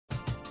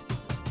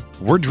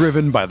We're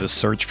driven by the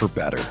search for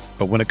better.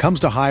 But when it comes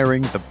to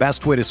hiring, the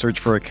best way to search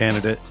for a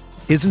candidate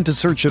isn't to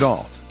search at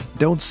all.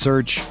 Don't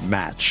search,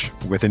 match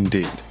with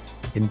Indeed.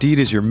 Indeed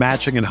is your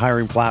matching and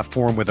hiring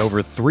platform with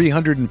over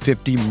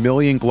 350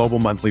 million global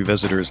monthly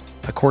visitors,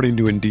 according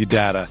to Indeed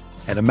data,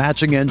 and a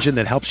matching engine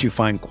that helps you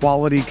find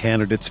quality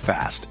candidates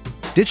fast.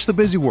 Ditch the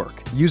busy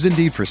work. Use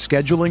Indeed for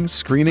scheduling,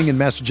 screening, and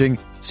messaging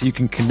so you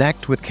can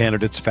connect with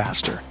candidates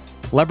faster.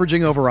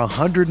 Leveraging over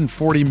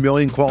 140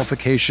 million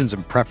qualifications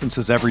and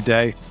preferences every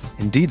day,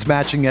 Indeed's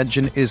matching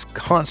engine is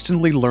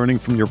constantly learning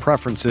from your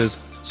preferences,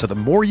 so the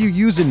more you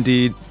use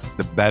Indeed,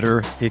 the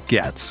better it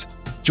gets.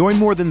 Join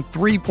more than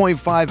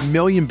 3.5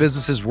 million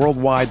businesses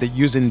worldwide that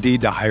use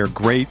Indeed to hire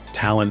great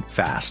talent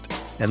fast.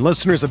 And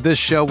listeners of this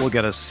show will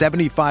get a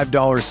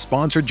 $75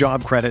 sponsored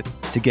job credit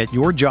to get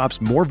your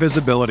jobs more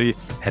visibility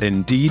at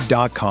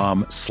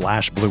Indeed.com/Blue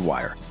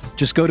Wire.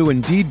 Just go to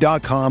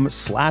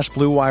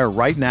Indeed.com/Blue Wire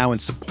right now and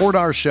support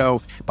our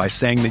show by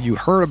saying that you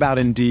heard about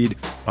Indeed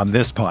on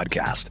this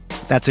podcast.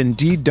 That's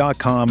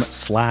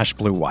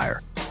Indeed.com/Blue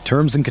Wire.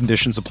 Terms and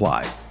conditions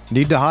apply.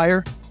 Need to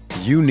hire?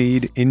 You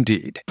need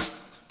Indeed.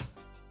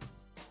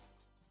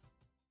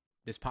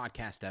 This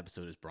podcast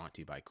episode is brought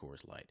to you by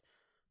Coors Light.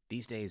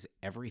 These days,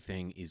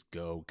 everything is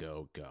go,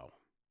 go, go.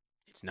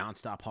 It's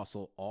nonstop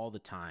hustle all the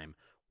time.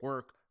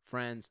 Work,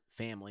 friends,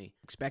 family,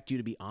 expect you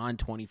to be on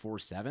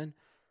 24/7.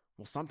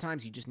 Well,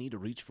 sometimes you just need to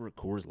reach for a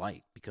Coors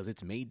Light because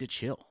it's made to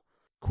chill.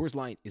 Coors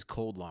Light is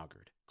cold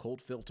lagered,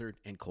 cold filtered,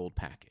 and cold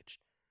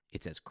packaged.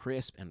 It's as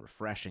crisp and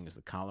refreshing as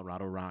the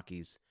Colorado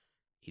Rockies.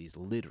 It is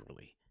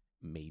literally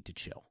made to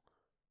chill.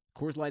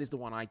 Coors Light is the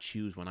one I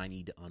choose when I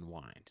need to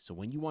unwind. So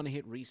when you want to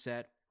hit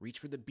reset, reach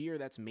for the beer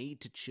that's made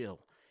to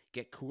chill.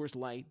 Get Coors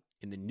Light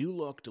in the new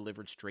look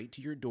delivered straight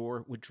to your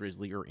door with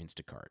Drizzly or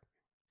Instacart.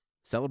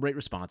 Celebrate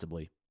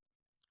responsibly.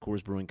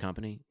 Coors Brewing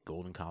Company,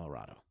 Golden,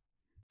 Colorado.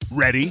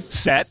 Ready,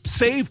 set,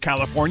 save,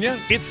 California.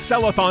 It's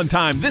Sell-a-thon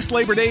time this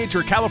Labor Day at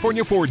your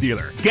California Ford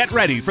dealer. Get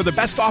ready for the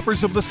best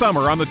offers of the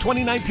summer on the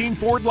 2019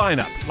 Ford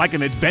lineup, like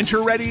an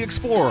adventure-ready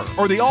Explorer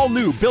or the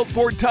all-new built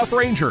Ford Tough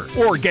Ranger.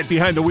 Or get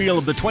behind the wheel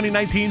of the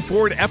 2019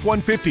 Ford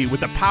F-150 with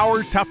the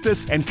power,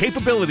 toughness, and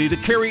capability to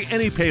carry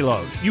any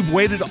payload. You've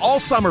waited all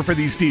summer for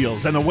these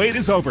deals, and the wait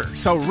is over.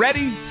 So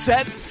ready,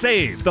 set,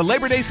 save. The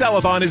Labor Day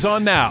Sell-a-thon is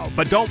on now.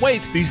 But don't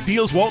wait. These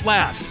deals won't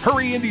last.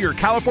 Hurry into your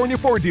California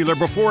Ford dealer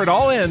before it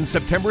all ends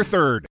September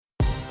 3rd.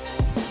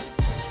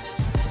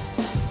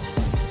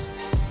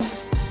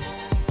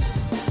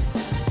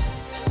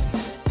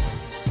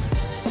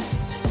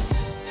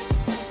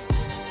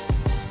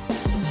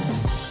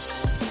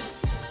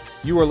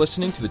 You are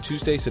listening to the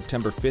Tuesday,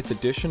 September 5th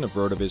edition of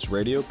RotoViz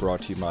Radio,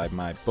 brought to you by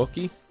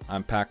MyBookie.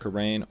 I'm Pat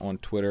Kerrane on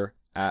Twitter,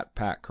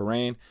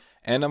 @PatKerrane,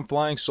 and I'm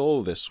flying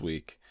solo this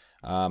week.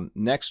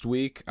 Next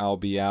week, I'll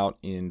be out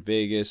in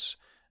Vegas,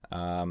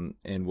 and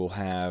we'll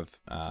have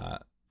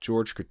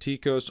George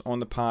Kritikos on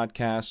the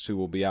podcast, who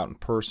we'll be out in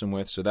person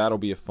with, so that'll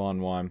be a fun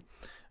one.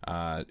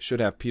 Should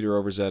have Peter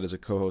Overzet as a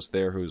co-host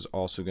there, who's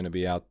also going to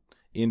be out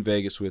in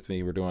Vegas with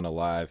me. We're doing a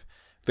live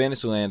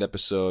Fantasyland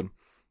episode.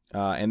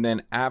 And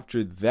then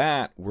after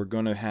that, we're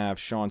going to have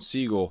Sean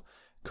Siegel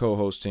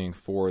co-hosting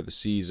for the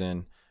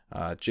season.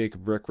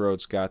 Jacob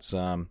Rickroad's got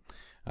some...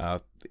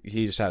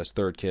 he just had his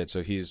third kid,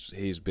 so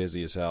he's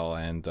busy as hell,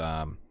 and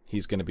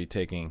he's going to be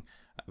taking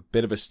a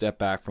bit of a step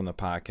back from the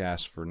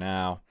podcast for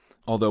now,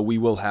 although we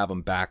will have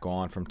him back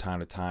on from time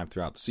to time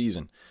throughout the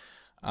season.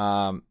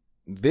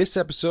 This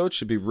episode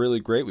should be really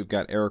great. We've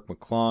got Eric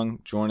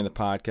McClung joining the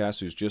podcast,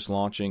 who's just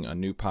launching a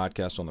new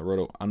podcast on the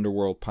Roto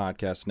Underworld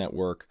Podcast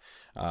Network,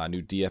 a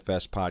new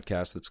DFS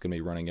podcast that's going to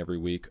be running every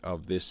week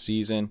of this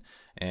season.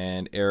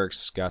 And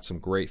Eric's got some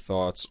great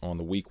thoughts on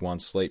the Week 1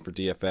 slate for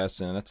DFS,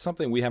 and that's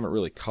something we haven't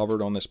really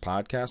covered on this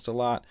podcast a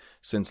lot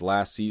since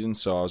last season,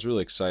 so I was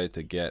really excited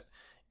to get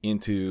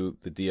into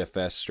the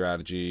DFS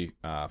strategy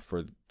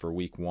for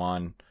Week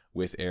 1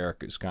 with Eric.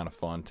 It's kind of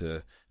fun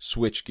to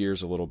switch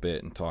gears a little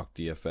bit and talk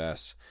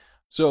DFS.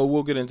 So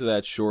we'll get into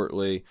that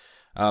shortly.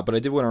 But I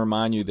did want to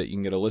remind you that you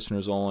can get a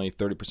listeners-only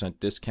 30%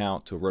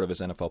 discount to a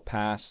RotoViz NFL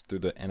Pass through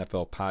the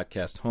NFL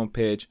Podcast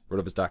homepage,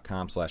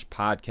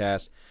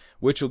 rotoviz.com/podcast,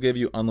 which will give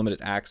you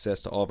unlimited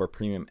access to all of our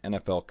premium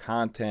NFL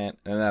content.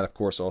 And that, of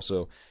course,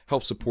 also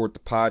helps support the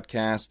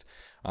podcast.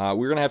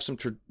 We're going to have some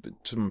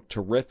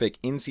terrific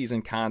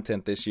in-season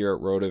content this year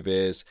at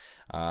RotoViz.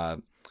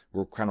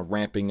 We're kind of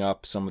ramping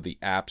up some of the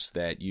apps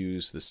that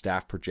use the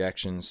staff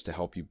projections to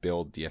help you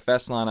build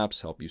DFS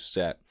lineups, help you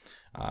set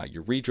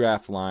your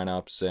redraft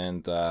lineups.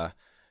 And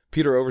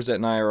Peter Overzet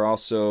and I are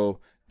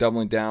also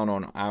doubling down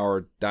on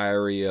our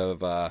Diary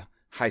of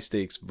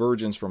High-Stakes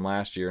Virgins from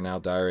last year, now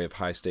Diary of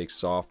High-Stakes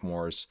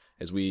Sophomores,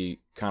 as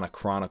we kind of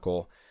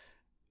chronicle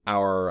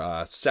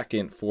our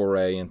second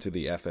foray into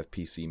the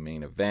FFPC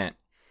main event.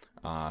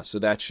 So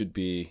that should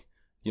be,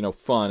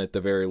 fun at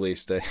the very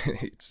least.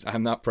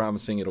 I'm not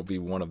promising it'll be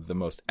one of the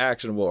most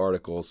actionable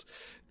articles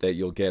that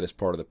you'll get as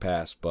part of the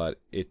pass, but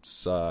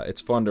it's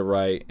fun to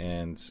write,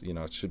 and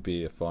it should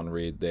be a fun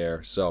read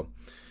there. So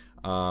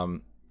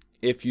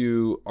if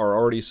you are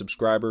already a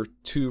subscriber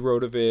to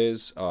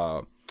RotoViz,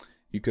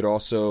 You could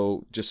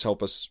also just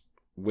help us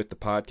with the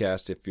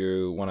podcast if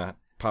you want to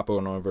pop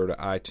on over to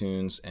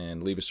iTunes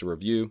and leave us a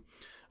review.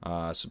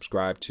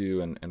 Subscribe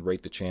to and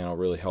rate the channel.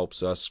 Really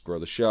helps us grow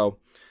the show.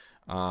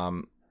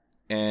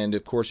 And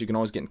of course, you can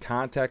always get in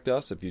contact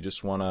us if you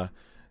just want to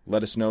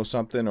let us know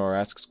something or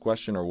ask us a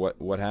question or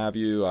what have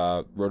you.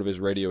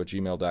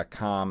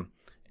 rotovizradio@gmail.com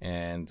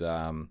and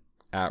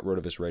at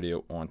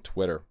rotovizradio on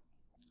Twitter.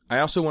 I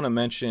also want to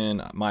mention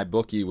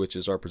MyBookie, which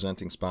is our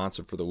presenting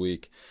sponsor for the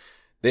week.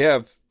 They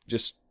have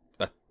just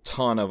a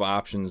ton of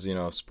options,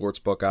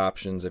 sportsbook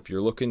options. If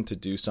you're looking to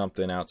do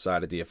something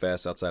outside of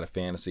DFS, outside of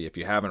fantasy, if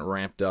you haven't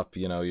ramped up,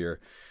 your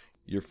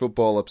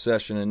football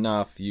obsession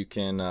enough, you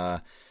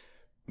can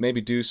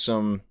maybe do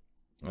some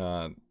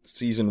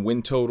season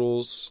win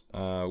totals,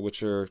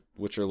 which are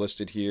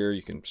listed here.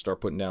 You can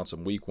start putting down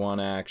some week 1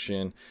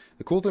 action.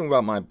 The cool thing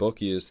about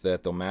MyBookie is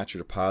that they'll match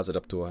your deposit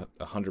up to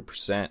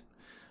 100%.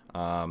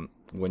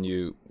 When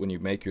you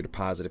make your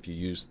deposit, if you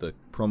use the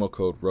promo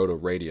code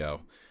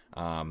ROTORadio,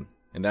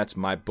 and that's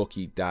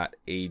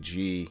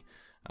mybookie.ag.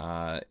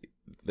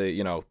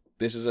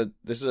 This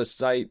is a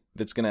site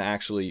that's going to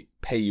actually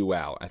pay you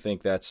out. I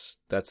think that's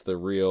the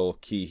real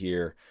key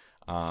here.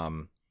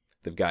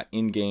 They've got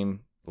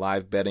in-game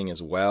live betting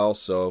as well.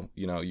 So,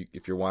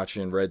 if you're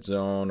watching Red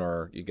Zone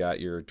or you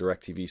got your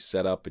DirecTV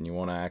set up and you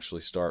want to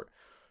actually start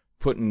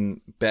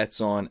putting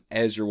bets on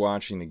as you're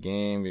watching the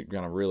game, you're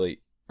going to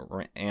really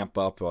amp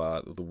up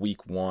the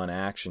week 1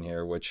 action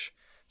here, which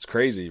is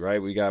crazy,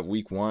 right? We got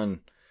week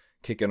 1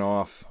 kicking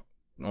off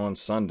on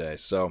Sunday.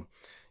 So,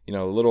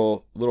 a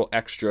little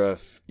extra,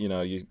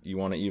 you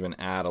want to even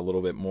add a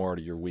little bit more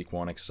to your week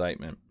 1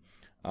 excitement.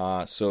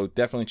 So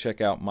definitely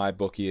check out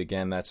MyBookie.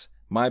 Again, that's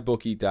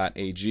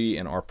mybookie.ag,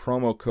 and our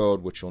promo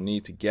code, which you'll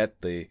need to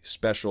get the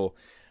special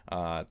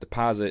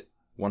deposit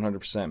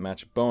 100%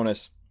 match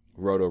bonus,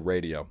 Roto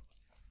Radio.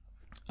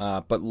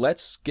 But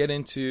let's get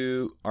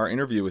into our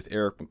interview with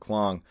Eric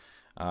McClung.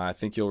 I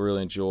think you'll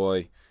really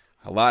enjoy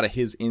a lot of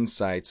his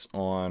insights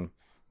on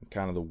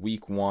kind of the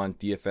week 1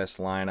 DFS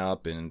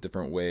lineup and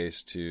different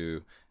ways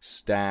to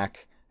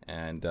stack,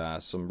 and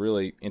some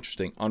really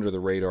interesting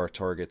under-the-radar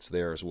targets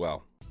there as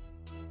well.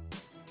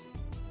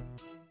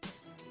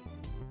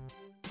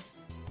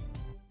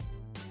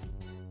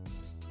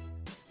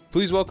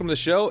 Please welcome to the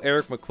show,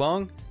 Eric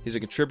McClung. He's a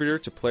contributor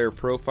to Player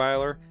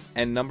Profiler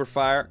and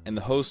Numberfire and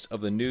the host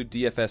of the new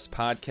DFS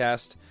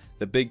podcast,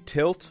 The Big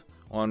Tilt,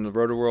 on the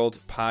Roto Underworld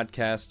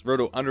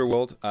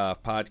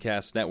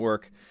podcast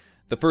network.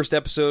 The first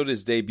episode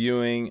is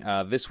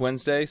debuting this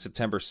Wednesday,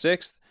 September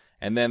 6th,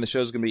 and then the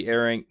show is going to be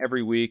airing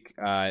every week,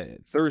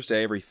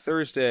 every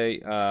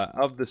Thursday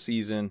of the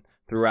season,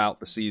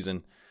 throughout the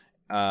season.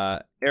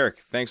 Eric,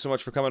 thanks so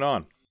much for coming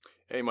on.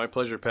 Hey, my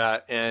pleasure,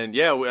 Pat. And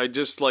yeah, I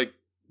just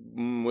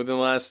within the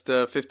last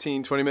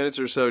 15, 20 minutes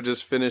or so,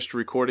 just finished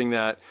recording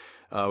that.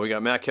 We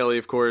got Matt Kelly,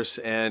 of course,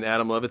 and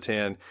Adam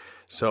Levitan.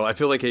 So I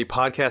feel like a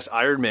podcast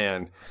Iron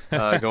Man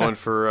going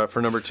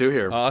for number 2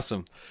 here.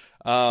 Awesome.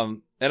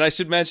 And I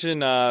should mention,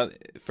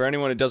 for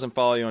anyone who doesn't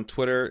follow you on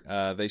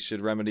Twitter, they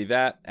should remedy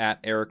that at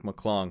Eric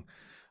McClung.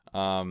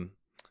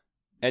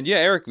 And yeah,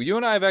 Eric, you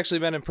and I have actually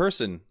met in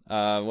person.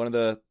 One of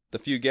the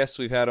few guests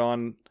we've had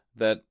on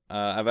that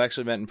I've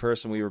actually met in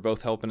person. We were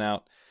both helping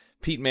out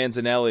Pete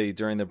Manzanelli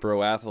during the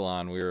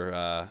Broathlon. We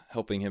were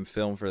helping him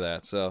film for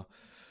that. So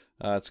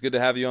it's good to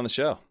have you on the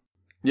show.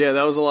 Yeah,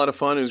 that was a lot of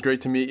fun. It was great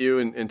to meet you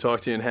and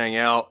talk to you and hang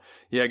out.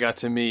 Yeah, I got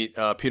to meet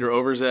Peter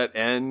Overzet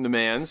and the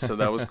Mans, so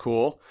that was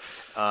cool.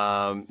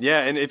 Yeah,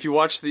 and if you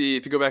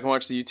go back and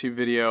watch the YouTube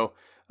video,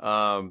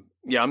 I'm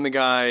the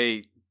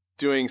guy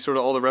doing sort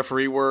of all the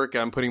referee work.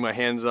 I'm putting my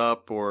hands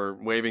up or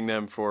waving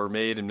them for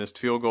made and missed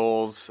field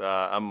goals.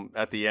 I'm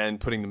at the end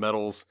putting the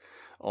medals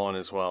on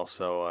as well,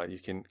 so you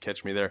can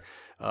catch me there.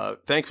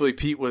 Thankfully,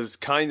 Pete was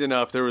kind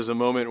enough. There was a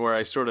moment where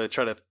I sort of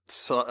tried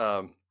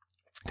to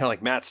kind of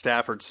like Matt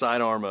Stafford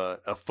sidearm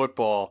a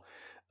football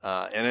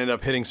and ended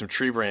up hitting some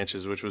tree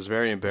branches, which was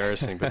very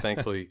embarrassing. But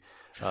thankfully,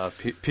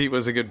 Pete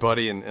was a good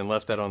buddy and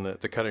left that on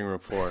the cutting room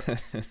floor.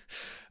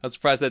 I'm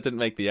surprised that didn't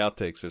make the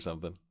outtakes or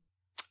something.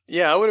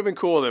 Yeah, I would have been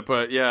cool with it,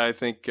 but yeah, I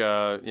think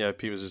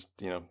Pete was just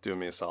doing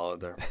me a solid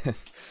there.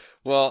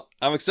 Well,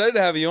 I'm excited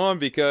to have you on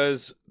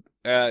because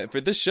for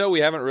this show,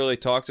 we haven't really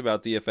talked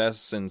about DFS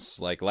since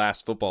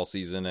last football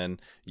season, and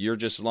you're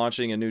just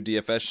launching a new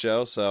DFS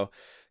show, so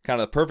kind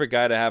of the perfect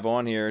guy to have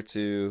on here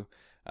to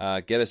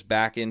get us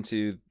back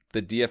into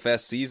the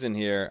DFS season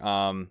here.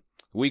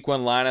 Week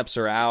 1 lineups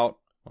are out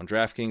on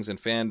DraftKings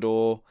and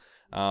FanDuel.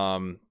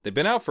 They've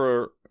been out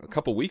for a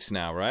couple weeks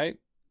now, right?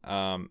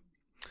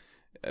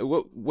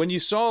 When you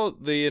saw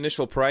the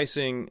initial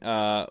pricing,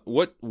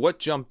 what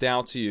jumped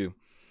out to you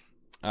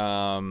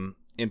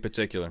in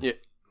particular?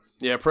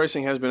 Yeah,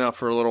 pricing has been out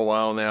for a little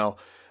while now.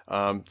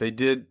 They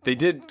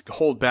did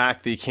hold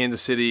back the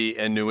Kansas City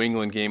and New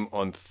England game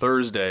on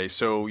Thursday,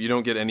 so you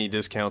don't get any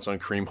discounts on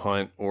Kareem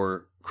Hunt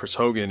or Chris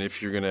Hogan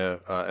if you're going to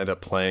end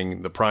up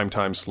playing the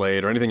primetime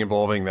slate or anything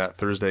involving that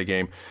Thursday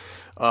game.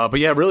 But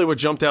yeah, really what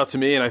jumped out to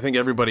me, and I think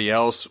everybody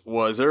else,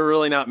 was they're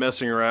really not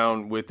messing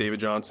around with David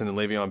Johnson and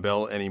Le'Veon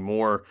Bell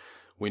anymore.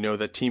 We know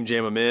that Team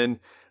Jam 'em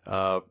in.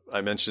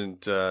 I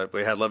mentioned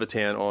we had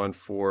Levitan on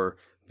for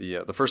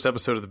the first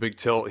episode of The Big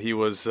Tilt. He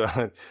was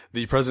the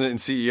president and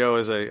CEO,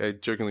 as I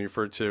jokingly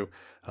referred to,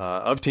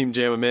 of Team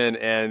Jam 'em in,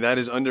 and that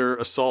is under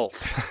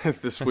assault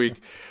this week.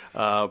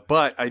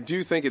 But I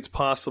do think it's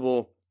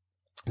possible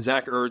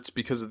Zach Ertz,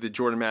 because of the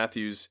Jordan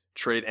Matthews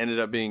trade, ended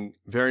up being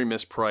very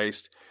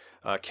mispriced.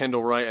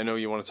 Kendall Wright, I know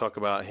you want to talk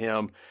about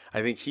him.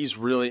 I think he's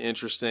really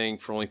interesting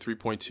for only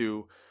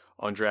 3.2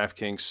 on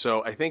DraftKings.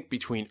 So I think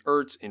between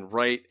Ertz and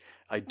Wright,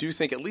 I do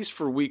think, at least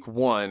for week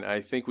 1, I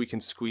think we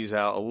can squeeze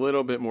out a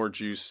little bit more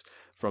juice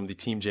from the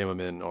Team Jam 'em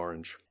in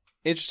orange.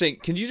 Interesting.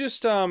 Can you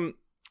just you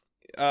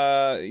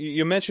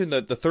mentioned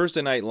the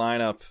Thursday night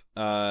lineup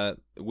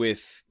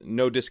with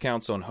no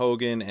discounts on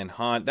Hogan and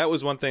Hunt. That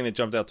was one thing that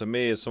jumped out to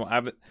me. Is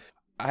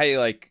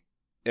I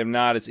am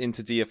not as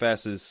into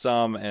DFS as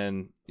some,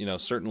 and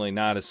certainly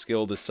not as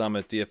skilled as some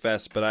at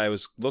DFS. But I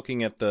was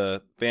looking at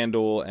the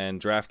FanDuel and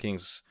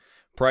DraftKings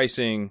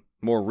pricing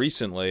more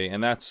recently,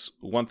 and that's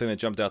one thing that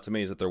jumped out to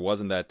me, is that there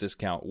wasn't that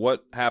discount.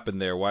 What happened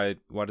there? Why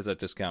does that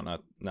discount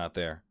not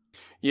there?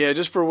 Yeah,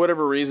 just for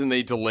whatever reason,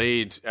 they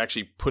delayed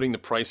actually putting the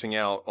pricing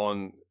out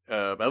on,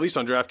 at least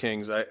on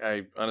DraftKings.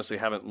 I honestly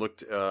haven't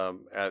looked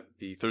at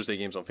the Thursday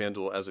games on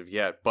FanDuel as of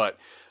yet. But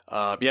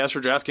as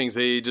for DraftKings,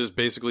 they just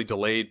basically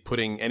delayed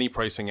putting any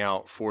pricing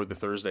out for the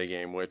Thursday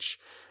game, which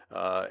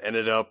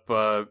ended up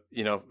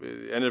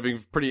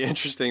being pretty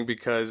interesting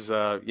because,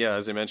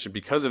 as I mentioned,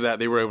 because of that,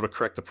 they were able to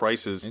correct the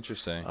prices.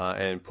 Interesting.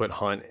 And put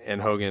Hunt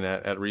and Hogan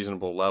at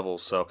reasonable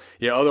levels. So,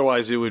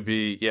 otherwise it would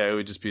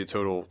just be a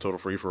total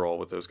free-for-all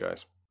with those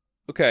guys.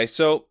 Okay,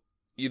 so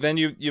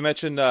you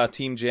mentioned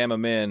Team Jam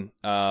 'em in,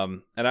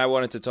 and I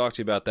wanted to talk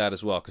to you about that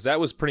as well, because that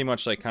was pretty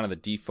much like kind of the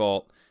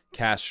default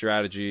cash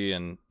strategy,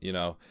 and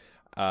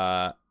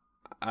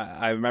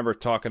I remember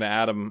talking to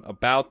Adam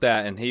about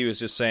that, and he was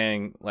just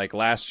saying, like,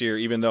 last year,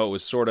 even though it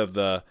was sort of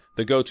the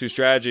go-to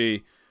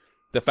strategy,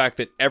 the fact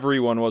that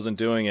everyone wasn't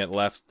doing it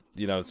left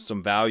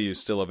some value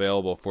still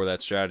available for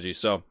that strategy.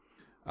 So,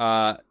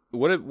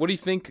 what do you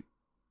think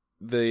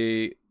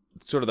the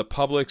sort of the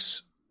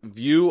public's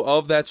view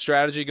of that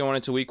strategy going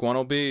into week 1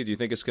 will be? Do you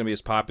think it's going to be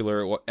as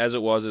popular as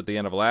it was at the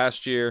end of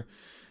last year?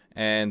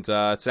 And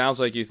it sounds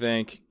like you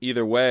think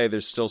either way,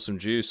 there's still some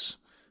juice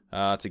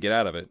to get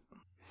out of it.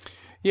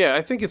 Yeah,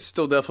 I think it's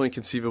still definitely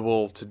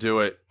conceivable to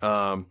do it.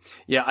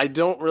 I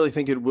don't really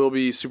think it will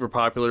be super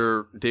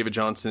popular. David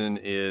Johnson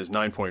is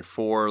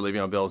 9.4,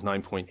 Le'Veon Bell is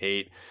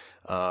 9.8.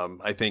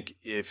 I think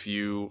if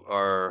you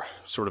are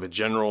sort of a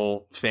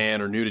general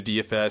fan or new to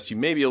DFS, you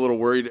may be a little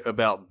worried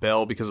about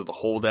Bell because of the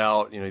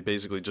holdout,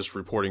 basically just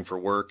reporting for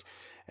work,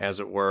 as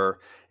it were,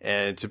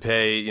 and to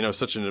pay,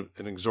 such an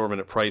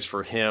exorbitant price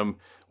for him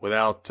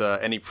without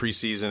any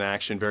preseason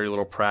action, very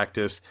little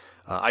practice.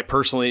 I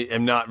personally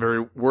am not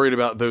very worried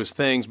about those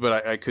things,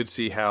 but I could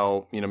see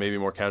how, maybe a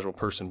more casual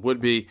person would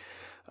be.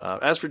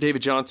 As for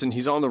David Johnson,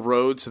 he's on the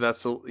road, so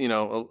that's a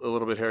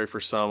little bit hairy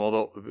for some,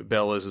 although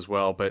Bell is as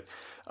well. But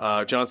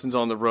Johnson's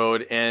on the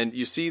road, and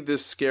you see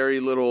this scary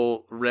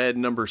little red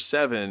number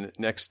 7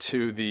 next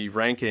to the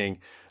ranking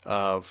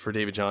for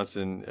David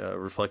Johnson,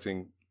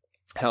 reflecting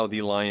how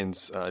the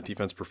Lions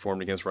defense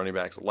performed against running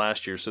backs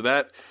last year. So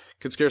that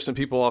could scare some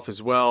people off as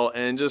well.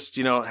 And just,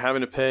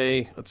 having to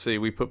pay, let's see,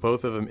 we put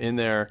both of them in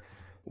there.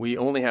 We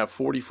only have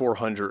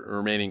 $4,400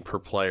 remaining per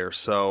player.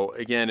 So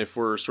again, if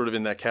we're sort of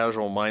in that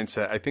casual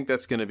mindset, I think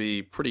that's going to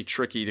be pretty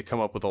tricky to come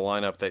up with a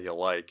lineup that you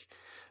like.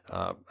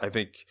 I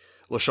think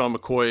LaShawn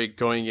McCoy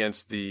going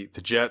against the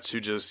Jets, who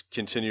just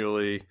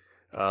continually,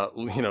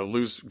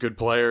 lose good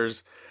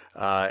players.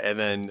 And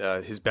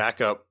then his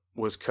backup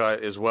was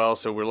cut as well.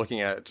 So we're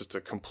looking at just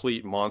a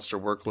complete monster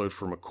workload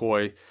for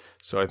McCoy.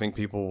 So I think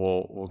people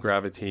will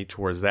gravitate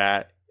towards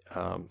that.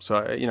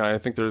 I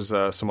think there's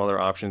some other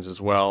options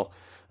as well.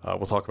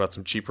 We'll talk about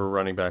some cheaper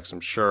running backs, I'm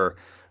sure.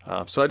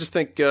 So I just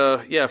think,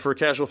 for a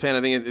casual fan,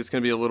 I think it's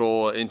going to be a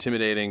little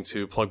intimidating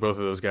to plug both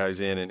of those guys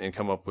in and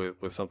come up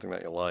with something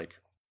that you like.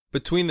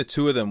 Between the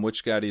two of them,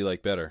 which guy do you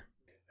like better?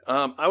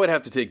 I would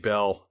have to take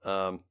Bell.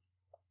 I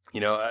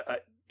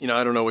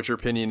don't know what your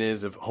opinion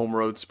is of home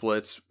road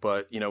splits,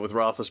 but, with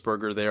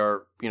Roethlisberger, they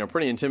are,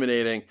 pretty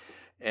intimidating.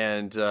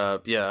 And,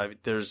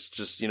 there's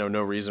just,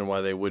 no reason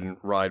why they wouldn't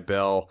ride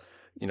Bell.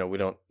 We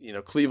don't,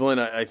 Cleveland,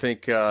 I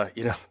think, the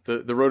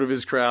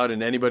RotoViz crowd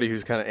and anybody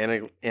who's kind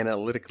of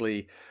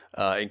analytically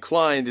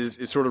inclined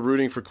is sort of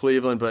rooting for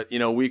Cleveland. But,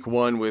 week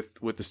 1 with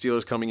the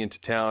Steelers coming into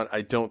town,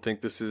 I don't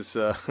think this is,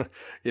 I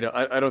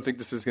don't think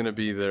this is going to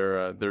be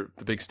the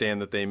big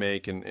stand that they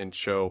make and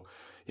show,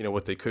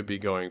 what they could be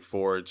going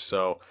forward.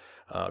 So,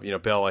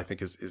 Bell, I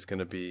think, is going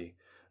to be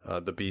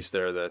the beast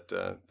there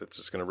that's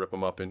just going to rip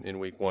them up in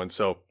week 1.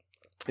 So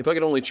if I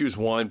could only choose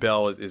one,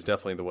 Bell is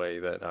definitely the way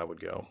that I would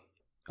go.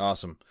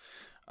 Awesome.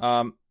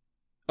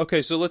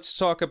 Okay, so let's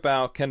talk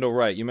about Kendall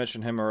Wright. You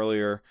mentioned him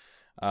earlier.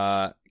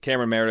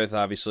 Cameron Meredith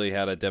obviously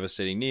had a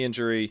devastating knee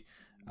injury.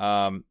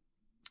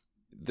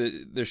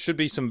 there should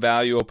be some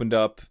value opened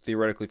up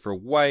theoretically for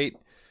White,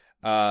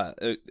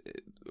 Wright,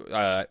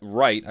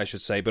 I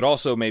should say, but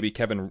also maybe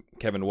Kevin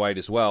White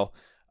as well.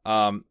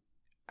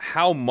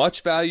 How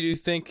much value do you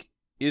think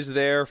is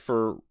there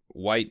for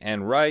White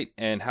and Wright,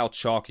 and how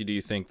chalky do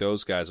you think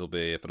those guys will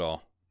be, if at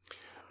all?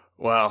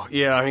 Wow.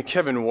 Yeah, I mean,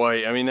 Kevin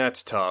White, I mean,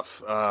 that's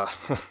tough.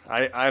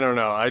 I don't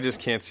know. I just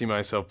can't see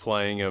myself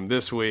playing him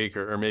this week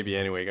or maybe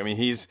any week. I mean,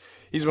 he's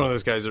one of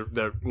those guys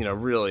that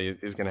really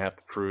is going to have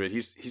to prove it.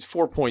 He's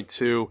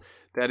 4.2.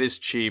 That is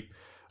cheap.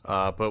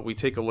 But we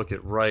take a look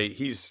at Wright.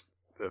 He's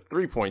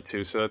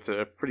 3.2, so that's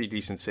a pretty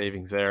decent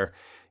savings there.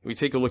 We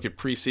take a look at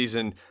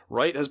preseason.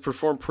 Wright has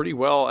performed pretty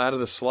well out of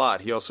the slot.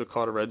 He also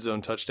caught a red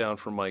zone touchdown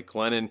from Mike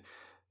Glennon.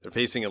 They're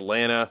facing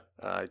Atlanta.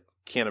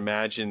 Can't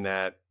imagine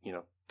that,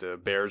 the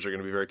Bears are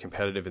going to be very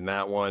competitive in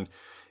that one.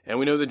 And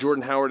we know that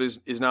Jordan Howard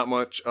is not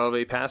much of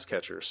a pass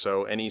catcher.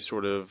 So any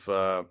sort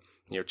of,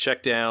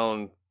 check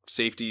down,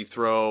 safety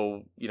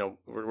throw,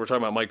 we're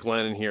talking about Mike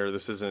Glennon here.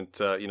 This isn't,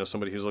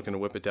 somebody who's looking to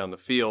whip it down the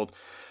field.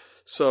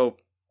 So,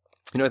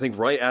 I think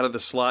Wright out of the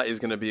slot is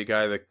going to be a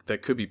guy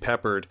that could be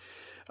peppered.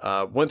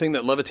 One thing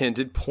that Levitan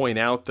did point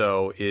out,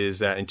 though, is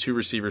that in 2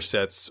 receiver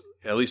sets,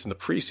 at least in the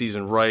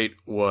preseason, Wright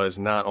was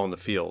not on the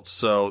field.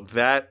 So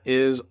that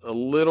is a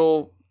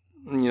little,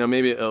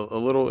 maybe a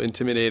little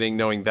intimidating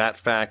knowing that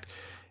fact.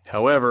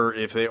 However,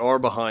 if they are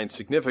behind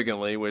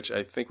significantly, which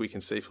I think we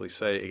can safely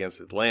say against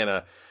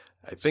Atlanta,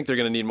 I think they're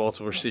going to need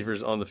multiple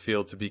receivers on the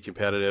field to be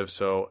competitive.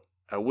 So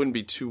I wouldn't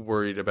be too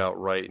worried about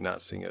Wright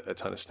not seeing a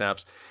ton of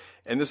snaps.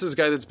 And this is a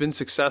guy that's been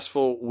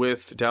successful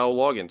with Dowell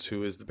Loggins,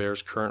 who is the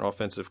Bears' current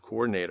offensive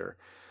coordinator.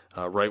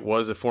 Wright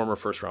was a former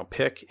first-round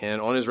pick,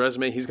 and on his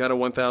resume, he's got a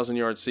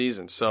 1,000-yard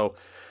season. So,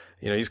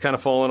 he's kind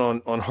of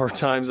fallen on hard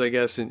times, I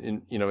guess,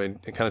 and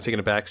kind of taking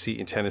a backseat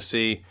in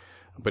Tennessee.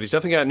 But he's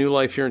definitely got new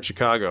life here in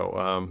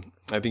Chicago.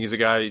 I think he's a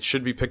guy that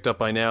should be picked up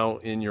by now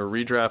in your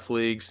redraft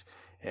leagues,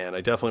 and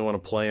I definitely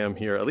want to play him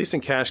here, at least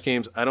in cash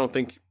games. I don't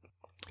think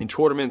in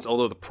tournaments,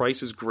 although the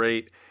price is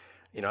great,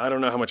 I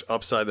don't know how much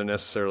upside there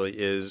necessarily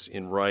is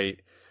in Wright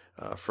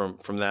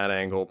from that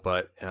angle.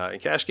 But in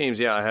cash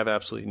games, yeah, I have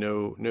absolutely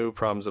no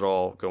problems at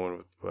all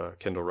going with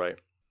Kendall Wright.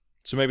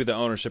 So maybe the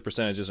ownership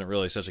percentage isn't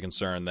really such a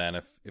concern then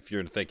if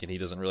you're thinking he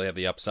doesn't really have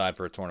the upside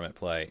for a tournament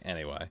play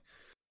anyway.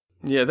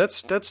 Yeah,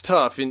 that's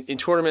tough in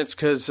tournaments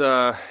because,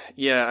 I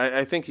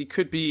think he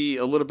could be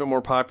a little bit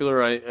more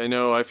popular. I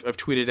know I've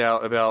tweeted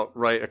out about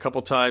Wright a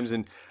couple times,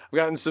 and I've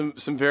gotten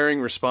some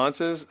varying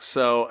responses.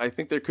 So I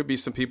think there could be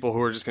some people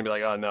who are just going to be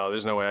like, oh, no,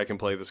 there's no way I can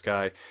play this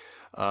guy.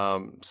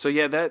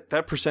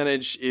 That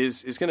percentage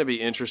is going to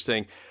be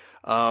interesting.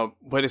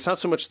 But it's not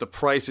so much the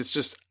price. It's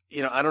just,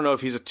 I don't know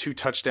if he's a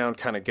 2-touchdown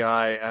kind of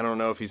guy. I don't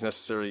know if he's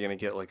necessarily going to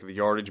get like the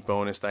yardage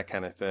bonus, that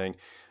kind of thing.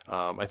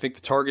 I think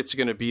the targets are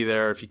going to be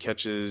there if he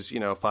catches,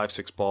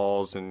 5-6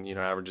 balls and,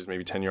 averages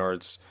maybe 10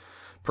 yards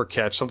per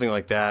catch, something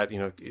like that,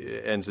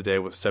 ends the day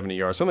with 70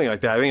 yards, something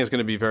like that. I think it's going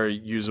to be very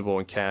usable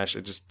in cash. I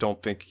just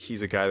don't think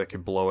he's a guy that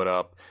could blow it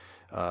up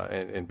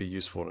and be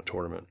useful in a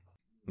tournament.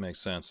 Makes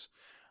sense.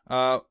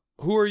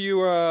 Who are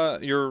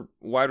your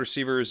wide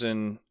receivers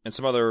and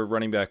some other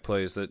running back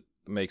plays that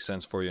make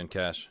sense for you in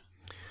cash?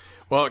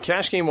 Well,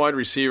 cash game wide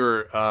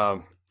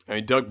receiver,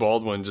 Doug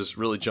Baldwin just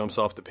really jumps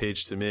off the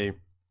page to me.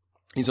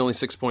 He's only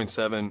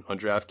 6.7 on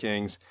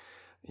DraftKings.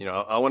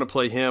 I want to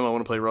play him. I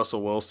want to play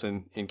Russell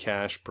Wilson in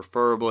cash,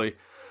 preferably.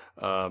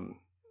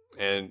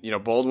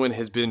 Baldwin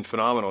has been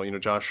phenomenal.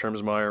 Josh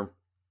Schermsmeyer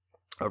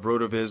of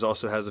RotoViz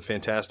also has a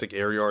fantastic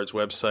Air Yards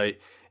website.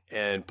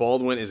 And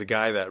Baldwin is a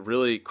guy that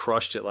really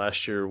crushed it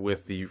last year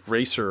with the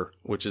Racer,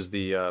 which is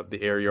the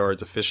Air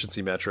Yards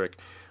efficiency metric,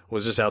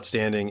 was just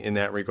outstanding in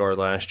that regard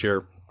last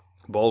year.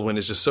 Baldwin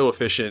is just so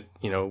efficient.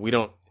 We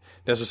don't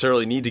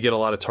necessarily need to get a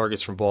lot of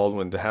targets from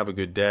Baldwin to have a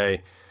good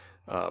day,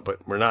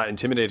 but we're not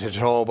intimidated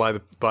at all by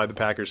the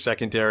Packers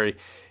secondary.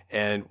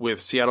 And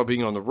with Seattle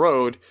being on the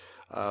road,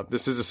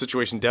 this is a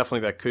situation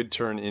definitely that could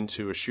turn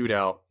into a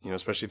shootout,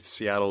 especially if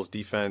Seattle's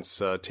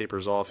defense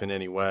tapers off in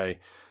any way.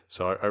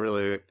 So I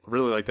really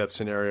like that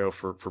scenario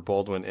for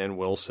Baldwin and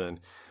Wilson.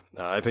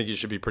 I think he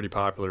should be pretty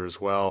popular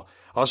as well.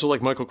 I also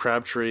like Michael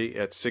Crabtree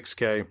at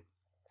 6K.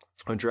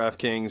 On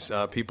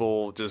DraftKings,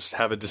 people just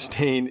have a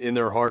disdain in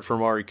their heart for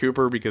Amari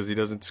Cooper because he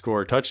doesn't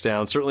score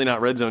touchdowns, certainly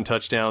not red zone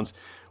touchdowns,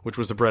 which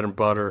was the bread and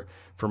butter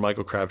for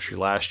Michael Crabtree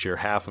last year.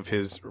 Half of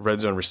his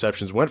red zone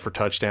receptions went for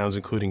touchdowns,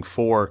 including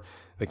 4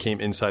 that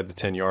came inside the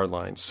 10-yard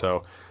line.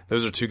 So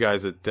those are 2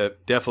 guys that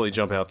definitely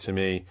jump out to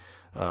me,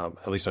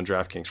 at least on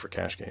DraftKings for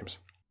cash games.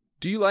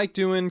 Do you like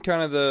doing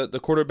kind of the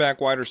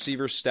quarterback wide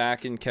receiver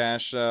stack in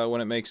cash when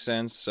it makes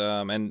sense?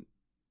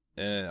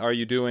 Are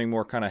you doing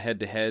more kind of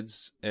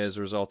head-to-heads as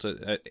a result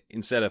of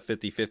instead of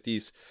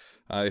 50-50s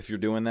if you're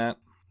doing that?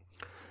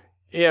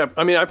 Yeah,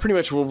 I pretty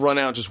much will run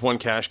out just one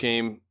cash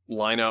game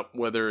lineup,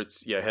 whether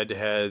it's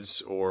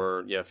head-to-heads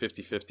or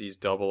 50-50s,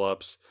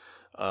 double-ups,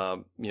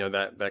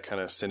 that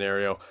kind of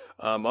scenario.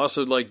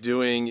 Also like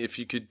doing, if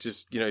you could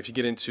just, if you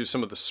get into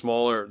some of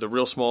the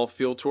real small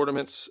field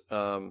tournaments,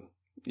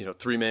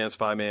 3-mans,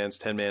 5-mans,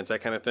 10-mans,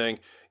 that kind of thing.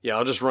 Yeah,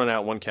 I'll just run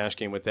out one cash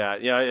game with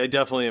that. Yeah, I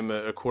definitely am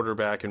a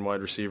quarterback and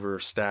wide receiver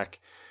stack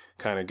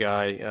kind of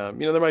guy.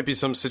 There might be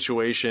some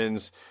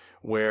situations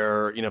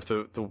where, if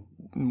the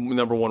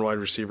number one wide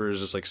receiver is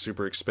just like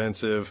super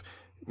expensive,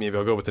 maybe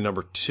I'll go with the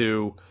number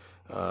 2.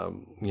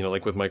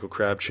 Like with Michael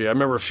Crabtree. I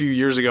remember a few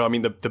years ago,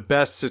 the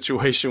best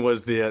situation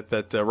was the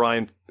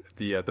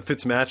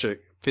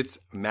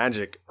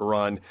Fitzmagic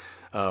run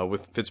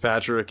with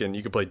Fitzpatrick, and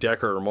you could play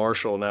Decker or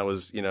Marshall, and that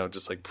was,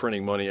 just like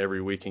printing money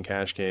every week in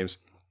cash games.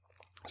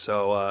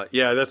 So,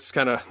 that's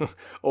kind of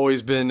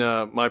always been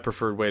my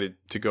preferred way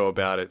to go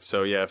about it.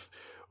 So, yeah,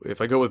 if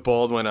I go with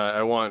Baldwin,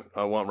 I want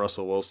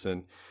Russell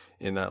Wilson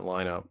in that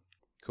lineup.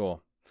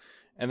 Cool.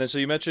 And then, so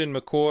you mentioned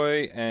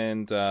McCoy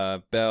and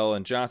Bell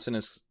and Johnson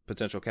as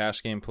potential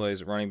cash game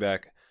plays at running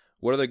back.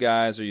 What other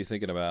guys are you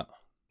thinking about?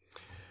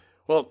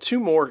 Well, 2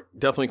 more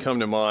definitely come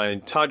to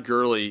mind. Todd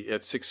Gurley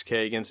at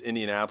 $6K against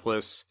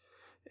Indianapolis.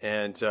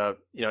 And,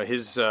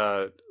 his,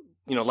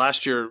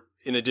 last year,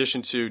 in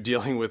addition to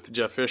dealing with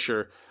Jeff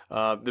Fisher,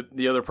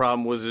 the other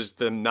problem was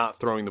them not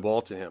throwing the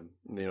ball to him.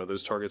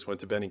 Those targets went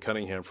to Benny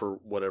Cunningham for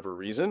whatever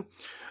reason.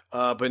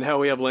 But now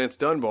we have Lance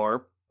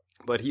Dunbar.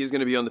 But he is going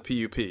to be on the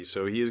PUP,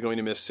 so he is going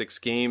to miss 6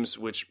 games,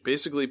 which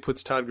basically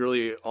puts Todd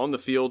Gurley on the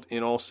field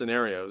in all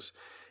scenarios.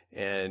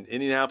 And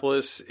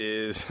Indianapolis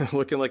is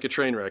looking like a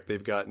train wreck.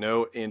 They've got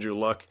no Andrew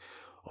Luck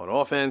on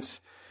offense,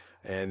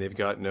 and they've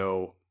got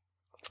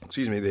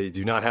they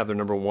do not have their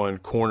number 1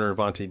 corner,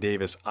 Vontae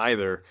Davis,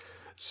 either.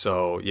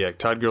 So, yeah,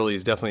 Todd Gurley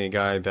is definitely a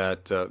guy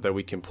that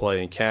we can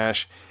play in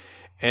cash.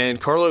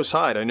 And Carlos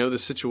Hyde, I know the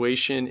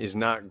situation is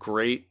not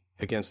great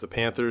against the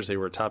Panthers. They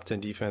were a top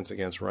 10 defense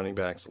against running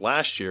backs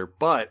last year,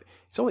 but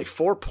it's only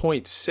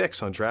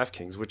 4.6 on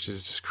DraftKings, which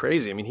is just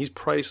crazy. He's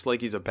priced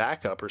like he's a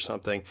backup or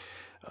something.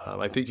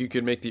 I think you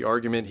could make the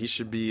argument he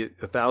should be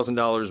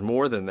 $1,000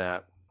 more than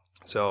that.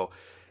 So,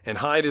 and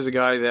Hyde is a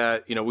guy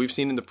that, we've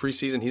seen in the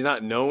preseason. He's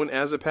not known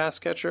as a pass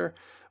catcher,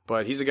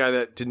 but he's a guy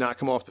that did not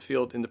come off the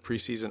field in the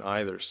preseason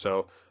either.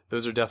 So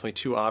those are definitely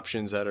 2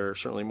 options that are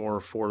certainly more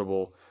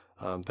affordable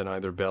than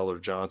either Bell or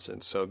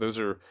Johnson. So those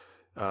are,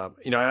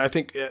 I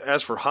think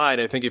as for Hyde,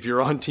 I think if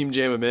you're on Team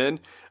Jam him in,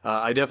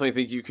 I definitely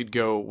think you could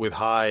go with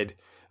Hyde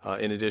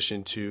in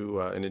addition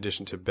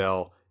to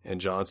Bell and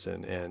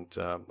Johnson. And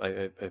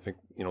I think,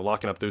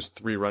 locking up those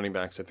 3 running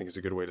backs, I think is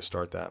a good way to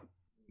start that.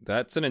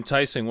 That's an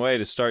enticing way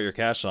to start your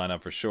cash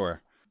lineup for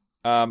sure.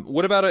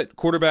 What about a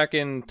quarterback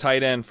and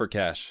tight end for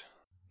cash?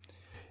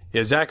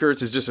 Yeah, Zach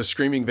Ertz is just a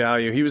screaming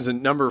value. He was a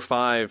number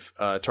 5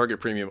 target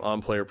premium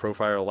on Player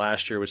Profiler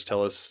last year, which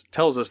tells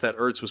us that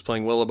Ertz was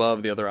playing well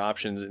above the other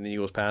options in the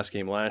Eagles pass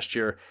game last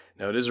year.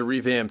 Now, it is a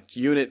revamped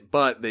unit,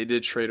 but they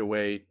did trade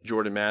away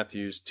Jordan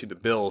Matthews to the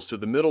Bills, so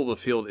the middle of the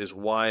field is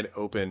wide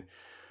open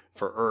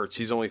for Ertz.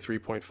 He's only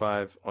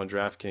 3.5 on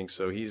DraftKings,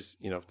 so he's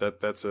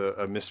that's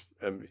a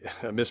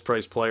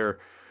mispriced player,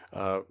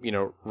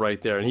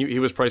 right there, and he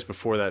was priced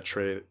before that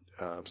trade.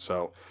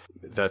 So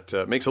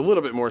that makes a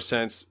little bit more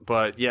sense.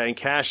 But yeah, in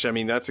cash,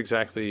 that's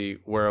exactly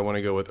where I want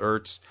to go with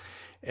Ertz.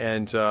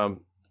 And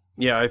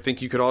I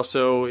think you could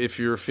also, if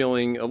you're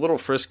feeling a little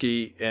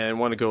frisky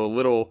and want to go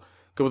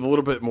with a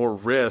little bit more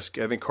risk,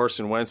 I think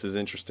Carson Wentz is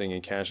interesting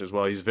in cash as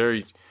well. He's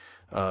very,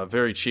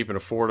 very cheap and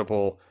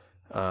affordable,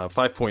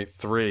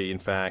 5.3 in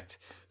fact.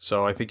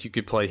 So I think you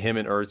could play him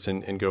and Ertz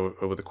and go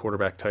with a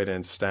quarterback tight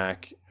end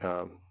stack.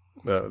 That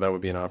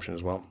would be an option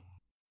as well.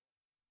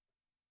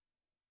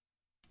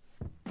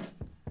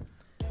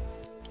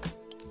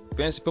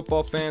 Fantasy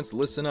football fans,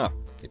 listen up.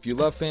 If you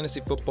love fantasy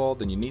football,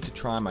 then you need to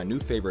try my new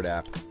favorite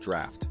app,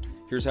 Draft.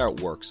 Here's how it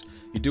works.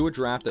 You do a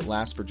draft that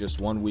lasts for just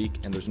 1 week,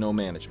 and there's no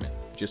management.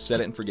 Just set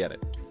it and forget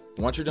it.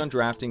 Once you're done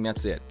drafting,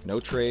 that's it. No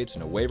trades,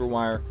 no waiver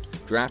wire.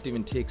 Draft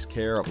even takes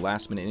care of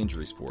last-minute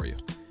injuries for you.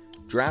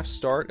 Drafts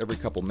start every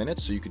couple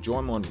minutes, so you could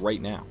join one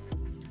right now.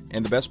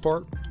 And the best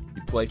part?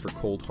 You play for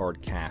cold,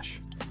 hard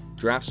cash.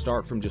 Drafts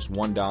start from just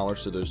 $1,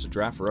 so there's a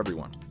draft for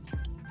everyone.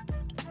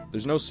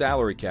 There's no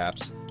salary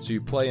caps, so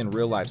you play in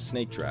real-life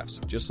snake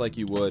drafts, just like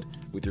you would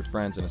with your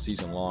friends in a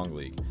season-long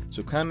league.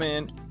 So come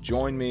in,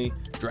 join me,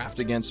 draft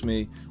against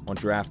me on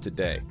Draft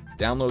today.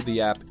 Download the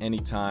app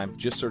anytime.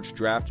 Just search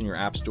Draft in your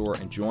app store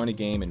and join a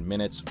game in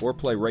minutes, or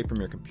play right from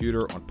your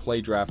computer on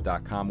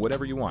playdraft.com,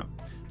 whatever you want.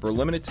 For a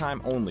limited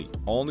time only,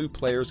 all new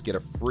players get a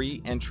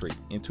free entry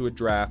into a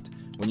draft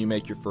when you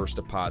make your first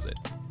deposit.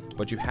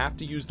 But you have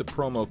to use the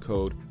promo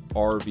code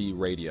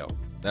RVRadio.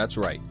 That's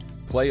right.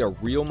 Play a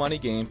real money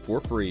game for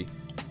free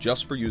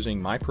just for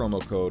using my promo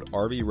code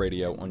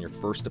RVRadio on your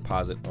first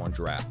deposit on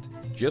Draft.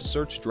 Just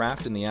search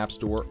Draft in the App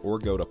Store or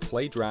go to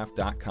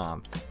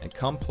playdraft.com and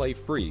come play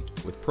free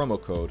with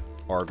promo code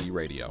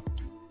RVRadio.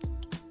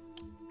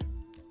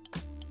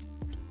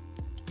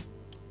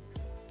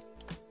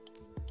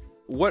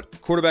 What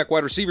quarterback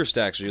wide receiver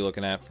stacks are you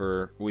looking at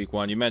for week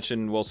 1? You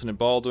mentioned Wilson and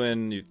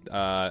Baldwin.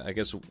 I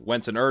guess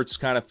Wentz and Ertz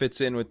kind of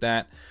fits in with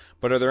that.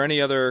 But are there any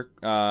other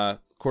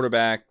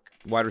quarterback,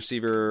 wide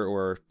receiver,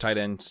 or tight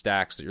end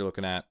stacks that you're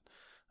looking at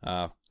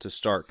to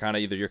start kind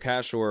of either your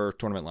cash or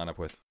tournament lineup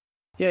with?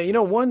 Yeah,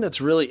 one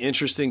that's really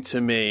interesting to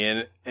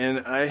me, and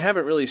I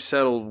haven't really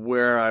settled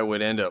where I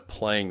would end up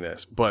playing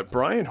this, but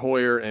Brian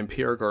Hoyer and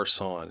Pierre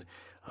Garçon.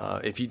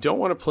 If you don't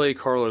want to play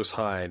Carlos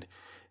Hyde,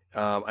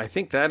 I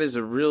think that is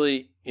a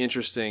really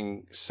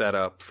interesting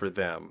setup for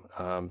them.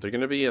 They're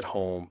going to be at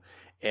home,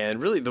 and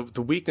really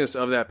the weakness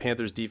of that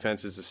Panthers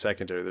defense is the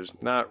secondary. There's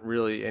not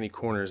really any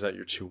corners that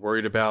you're too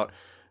worried about.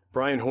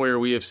 Brian Hoyer,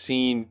 we have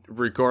seen,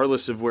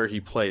 regardless of where he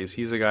plays,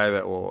 he's a guy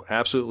that will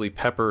absolutely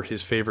pepper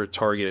his favorite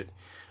target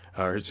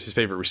or his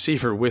favorite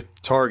receiver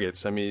with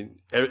targets. I mean,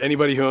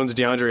 anybody who owns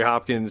DeAndre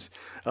Hopkins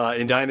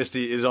in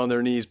Dynasty is on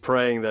their knees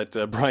praying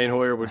that Brian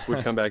Hoyer would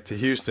come back to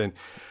Houston.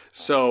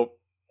 So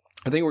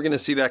I think we're going to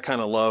see that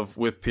kind of love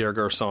with Pierre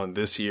Garçon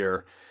this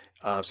year.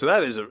 So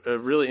that is a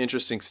really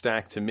interesting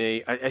stack to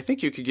me. I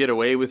think you could get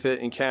away with it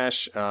in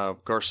cash.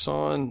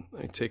 Garçon,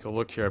 let me take a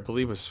look here. I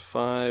believe it was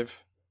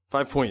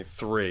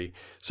 5.3.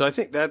 So I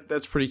think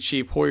that's pretty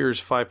cheap.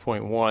 Hoyer's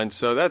 5.1.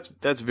 So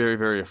that's very,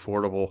 very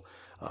affordable.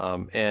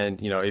 And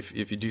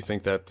if you do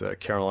think that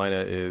Carolina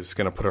is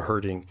going to put a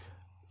hurting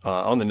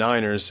on the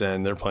Niners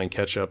and they're playing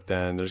catch up,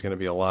 then there's going to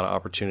be a lot of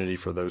opportunity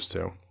for those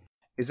two.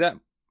 Is that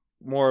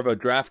more of a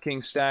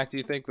DraftKings stack, do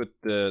you think, with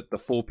the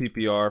full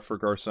PPR for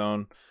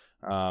Garçon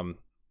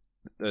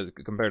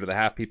compared to the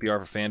half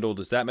PPR for FanDuel?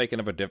 Does that make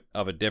enough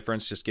of a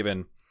difference? Just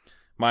given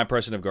my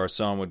impression of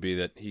Garçon would be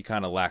that he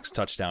kind of lacks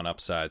touchdown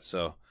upside,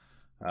 so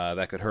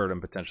that could hurt him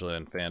potentially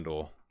in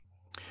FanDuel.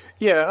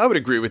 Yeah, I would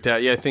agree with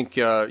that. Yeah, I think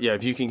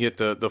if you can get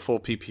the full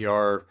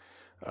PPR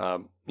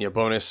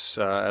bonus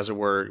as it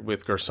were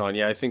with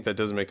Garçon, I think that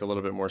does make a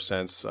little bit more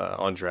sense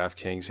on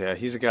DraftKings. Yeah,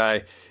 he's a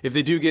guy. If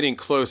they do get in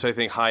close, I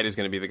think Hyde is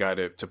going to be the guy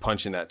to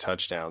punch in that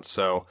touchdown.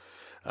 So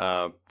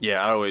I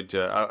would.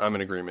 I'm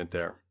in agreement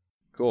there.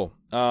 Cool.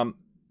 And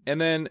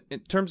then in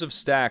terms of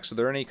stacks, are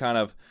there any kind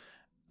of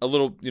a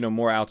little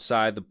more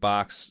outside the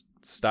box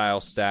style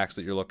stacks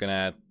that you're looking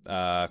at?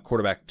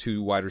 Quarterback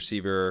 2, wide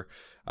receiver.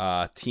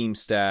 Team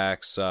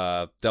stacks,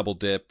 double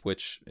dip,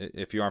 which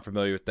if you aren't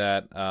familiar with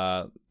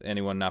that,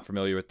 anyone not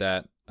familiar with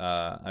that,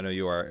 I know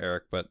you are,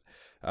 Eric, but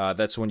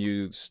that's when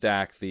you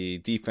stack the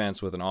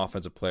defense with an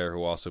offensive player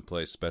who also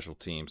plays special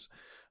teams.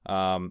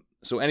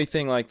 So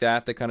anything like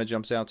that kind of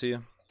jumps out to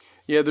you?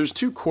 Yeah, there's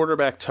 2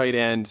 quarterback tight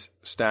end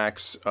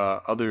stacks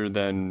other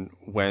than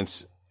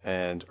Wentz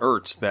and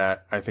Ertz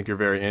that I think are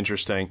very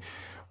interesting.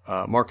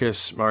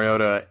 Marcus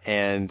Mariota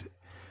and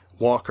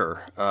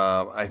Walker,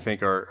 I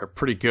think, are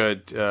pretty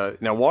good.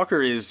 Now,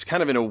 Walker is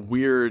kind of in a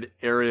weird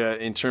area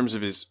in terms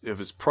of his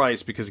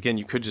price because, again,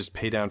 you could just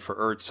pay down for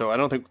Ertz. So I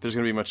don't think there's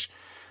going to be much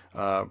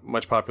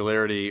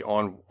popularity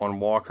on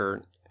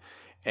Walker.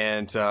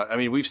 And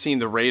we've seen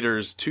the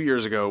Raiders 2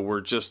 years ago were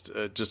just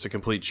a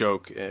complete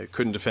joke.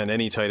 Couldn't defend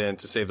any tight end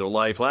to save their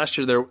life. Last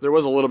year there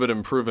was a little bit of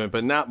improvement,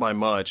 but not by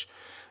much.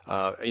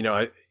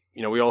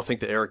 We all think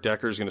that Eric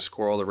Decker is going to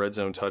score all the red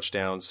zone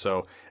touchdowns.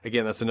 So,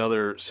 again, that's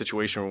another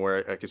situation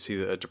where I could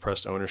see a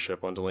depressed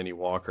ownership on Delanie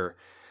Walker.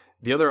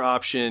 The other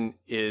option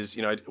is,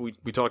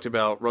 we talked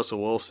about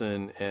Russell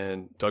Wilson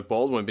and Doug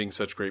Baldwin being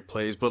such great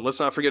plays, but let's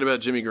not forget about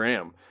Jimmy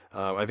Graham.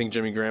 I think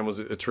Jimmy Graham was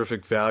a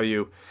terrific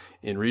value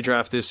in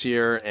redraft this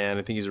year, and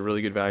I think he's a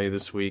really good value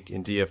this week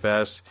in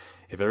DFS.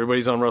 If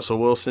everybody's on Russell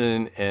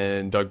Wilson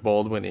and Doug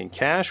Baldwin in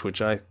cash,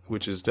 which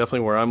is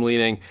definitely where I'm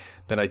leaning,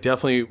 then I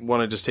definitely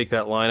want to just take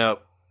that lineup,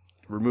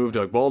 remove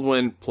Doug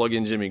Baldwin, plug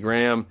in Jimmy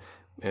Graham,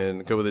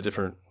 and go with a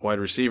different wide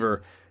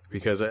receiver,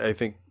 because I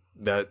think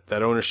that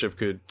ownership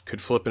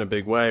could flip in a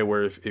big way,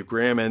 where if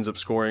Graham ends up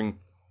scoring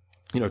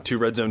 2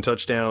 red zone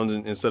touchdowns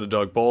instead of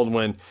Doug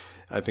Baldwin,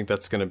 I think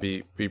that's going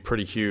to be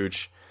pretty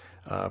huge.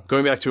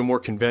 Going back to a more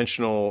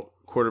conventional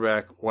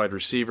quarterback wide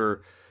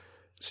receiver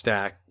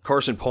stack,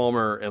 Carson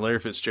Palmer and Larry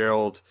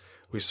Fitzgerald,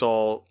 we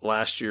saw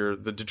last year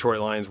the Detroit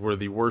Lions were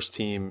the worst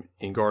team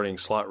in guarding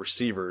slot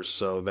receivers.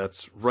 So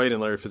that's right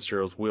in Larry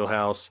Fitzgerald's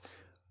wheelhouse.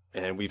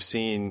 And we've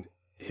seen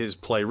his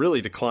play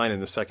really decline in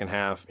the second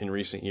half in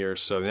recent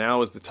years. So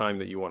now is the time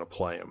that you want to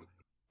play him.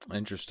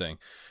 Interesting.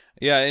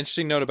 Yeah,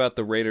 interesting note about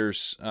the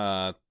Raiders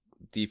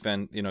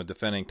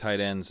defending tight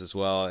ends as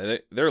well.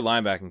 Their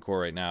linebacking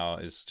core right now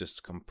is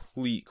just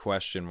complete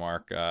question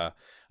mark. I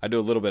do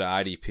a little bit of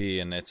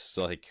IDP, and it's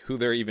like who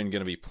they're even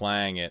going to be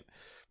playing at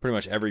pretty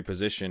much every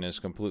position is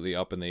completely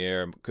up in the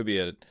air. It could be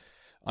an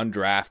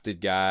undrafted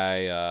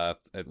guy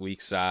at weak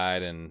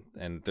side, and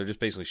they're just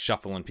basically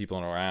shuffling people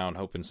around,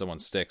 hoping someone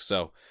sticks.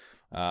 So,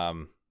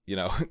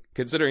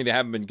 considering they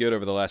haven't been good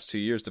over the last 2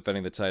 years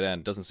defending the tight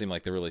end, it doesn't seem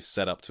like they're really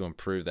set up to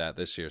improve that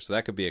this year. So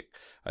that could be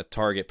a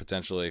target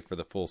potentially for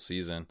the full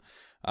season.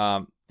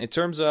 In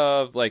terms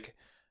of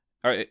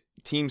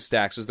team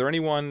stacks, is there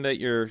anyone that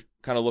you're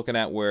kind of looking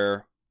at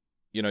where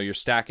you're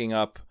stacking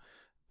up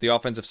the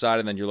offensive side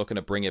and then you're looking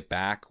to bring it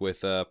back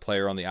with a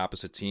player on the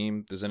opposite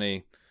team? Does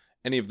any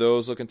of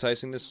those look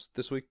enticing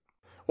this week?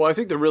 Well, I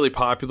think the really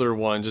popular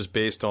one, just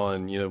based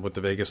on what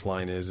the Vegas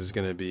line is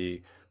going to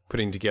be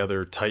putting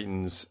together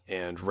Titans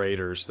and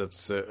Raiders.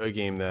 That's a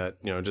game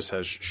that just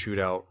has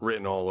shootout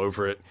written all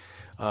over it.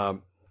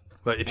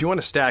 But if you want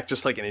to stack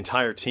just like an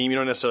entire team, you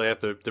don't necessarily have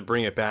to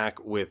bring it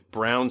back with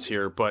Browns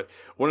here. But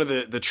one of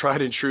the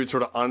tried and true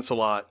sort of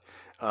onslaught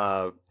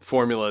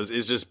formulas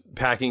is just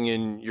packing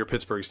in your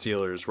Pittsburgh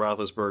Steelers,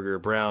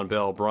 Roethlisberger, Brown,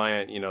 Bell,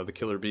 Bryant, the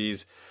killer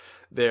bees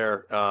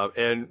there.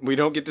 And we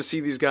don't get to see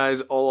these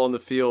guys all on the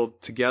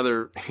field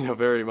together,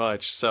 very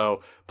much.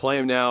 So play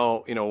them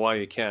now, while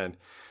you can.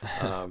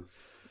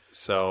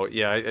 So,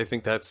 yeah, I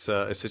think that's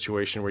a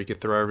situation where you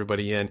could throw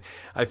everybody in.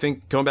 I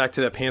think going back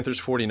to that Panthers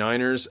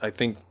 49ers, I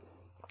think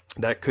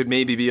that could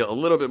maybe be a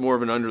little bit more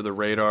of an under the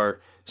radar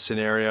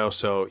scenario.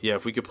 So, yeah,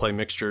 if we could play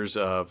mixtures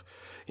of,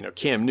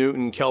 Cam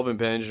Newton, Kelvin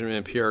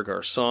Benjamin, Pierre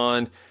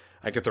Garçon,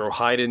 I could throw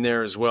Hyde in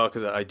there as well,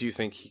 because I do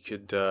think he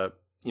could,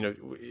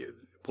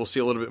 we'll see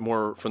a little bit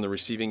more from the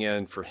receiving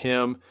end for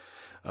him.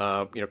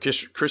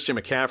 Christian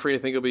McCaffrey, I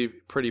think, will be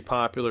pretty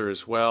popular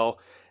as well.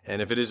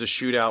 And if it is a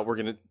shootout, we're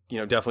going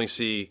to, definitely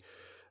see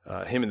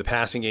him in the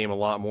passing game a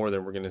lot more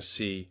than we're going to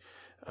see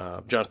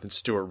Jonathan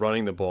Stewart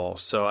running the ball.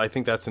 So I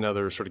think that's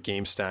another sort of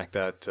game stack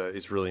that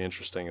is really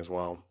interesting as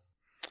well.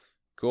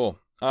 Cool.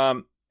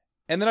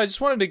 And then I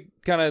just wanted to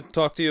kind of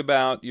talk to you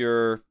about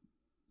your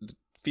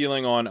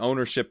feeling on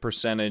ownership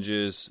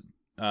percentages,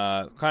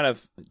 kind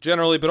of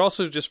generally, but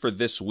also just for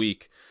this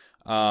week.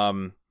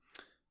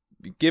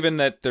 Given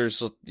that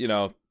there's,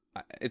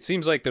 it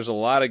seems like there's a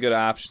lot of good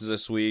options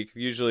this week.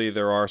 Usually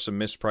there are some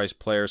mispriced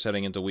players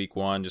heading into week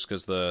one just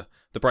because the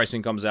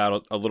pricing comes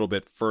out a little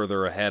bit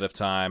further ahead of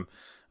time.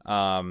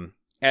 And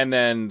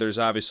then there's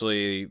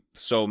obviously,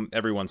 so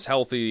everyone's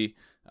healthy,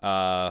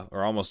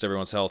 or almost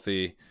everyone's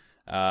healthy.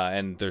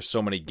 And there's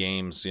so many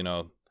games,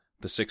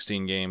 the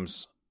 16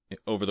 games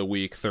over the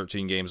week,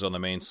 13 games on the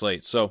main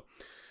slate. So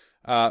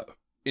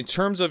in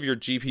terms of your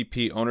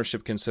GPP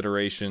ownership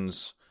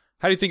considerations,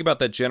 how do you think about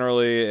that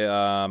generally?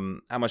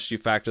 How much do you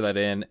factor that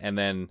in? And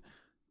then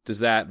does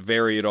that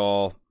vary at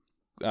all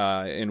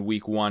in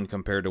week one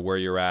compared to where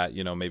you're at,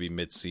 maybe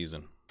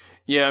mid-season?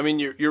 Yeah, I mean,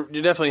 you're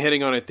definitely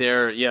hitting on it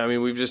there. Yeah, I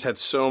mean, we've just had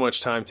so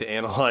much time to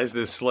analyze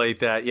this slate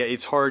that, yeah,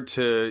 it's hard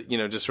to,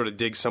 just sort of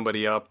dig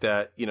somebody up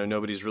that,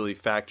 nobody's really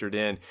factored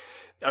in.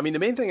 I mean, the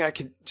main thing I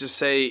could just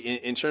say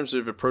in terms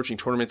of approaching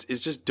tournaments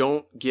is just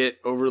don't get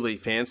overly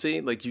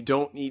fancy. Like, you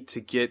don't need to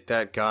get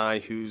that guy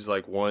who's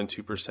like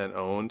 1-2%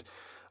 owned.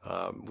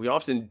 We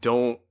often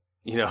don't,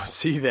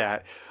 see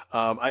that.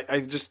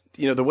 I just,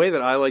 the way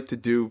that I like to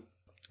do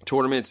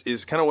tournaments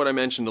is kind of what I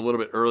mentioned a little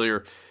bit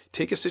earlier.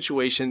 Take a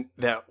situation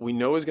that we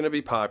know is going to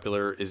be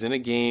popular, is in a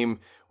game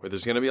where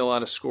there's going to be a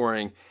lot of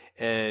scoring,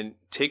 and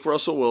take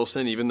Russell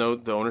Wilson, even though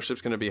the ownership's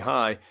going to be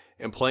high,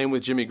 and play him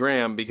with Jimmy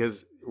Graham,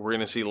 because we're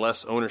going to see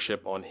less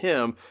ownership on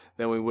him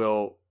than we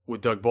will with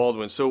Doug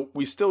Baldwin. So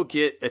we still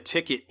get a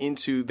ticket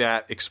into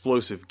that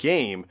explosive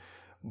game,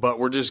 but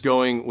we're just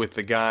going with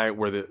the guy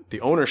where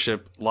the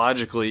ownership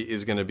logically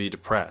is going to be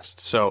depressed.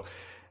 So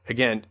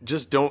again,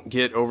 just don't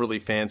get overly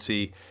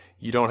fancy.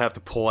 You don't have to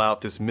pull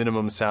out this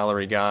minimum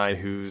salary guy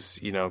who's,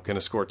 going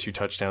to score 2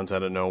 touchdowns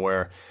out of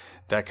nowhere,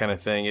 that kind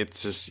of thing.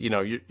 It's just,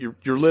 you're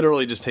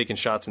literally just taking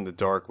shots in the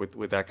dark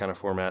with that kind of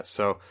format.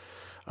 So,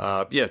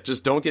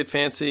 just don't get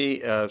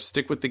fancy.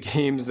 Stick with the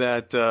games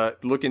that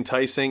look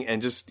enticing,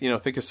 and just,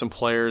 think of some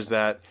players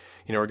that,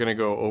 are going to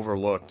go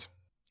overlooked.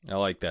 I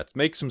like that.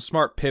 Make some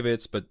smart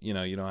pivots, but, you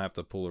don't have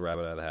to pull the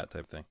rabbit out of the hat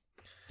type thing.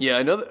 Yeah,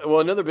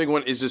 another big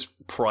one is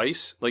just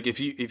price. Like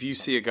if you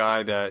see a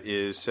guy that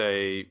is,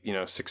 say,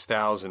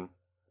 6,000,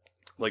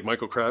 like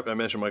Michael Crabtree, I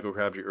mentioned Michael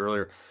Crabtree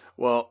earlier.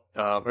 Well,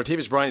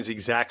 Martavis Bryant's the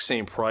exact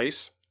same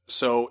price.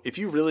 So if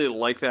you really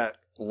like that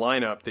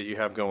lineup that you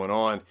have going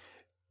on,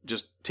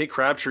 just take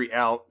Crabtree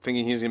out,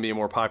 thinking he's going to be a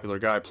more popular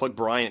guy. Plug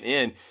Bryant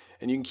in,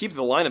 and you can keep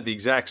the lineup the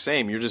exact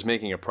same. You're just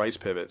making a price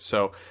pivot.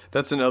 So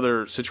that's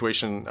another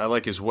situation I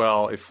like as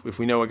well. If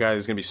we know a guy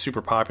is going to be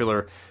super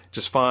popular,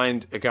 just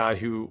find a guy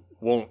who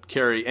won't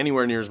carry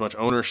anywhere near as much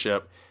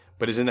ownership,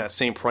 but is in that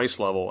same price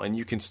level, and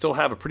you can still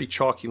have a pretty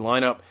chalky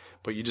lineup,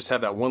 but you just have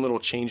that one little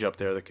change up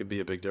there that could be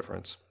a big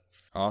difference.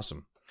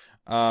 Awesome.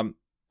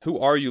 Who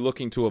are you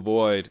looking to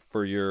avoid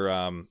for your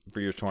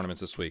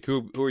tournaments this week?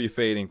 Who are you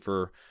fading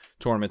for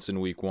tournaments in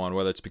week one,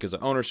 whether it's because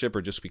of ownership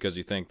or just because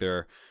you think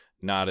they're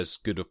not as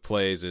good of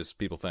plays as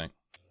people think?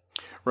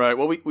 Right.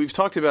 Well, we've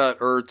talked about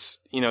Ertz.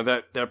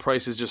 That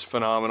price is just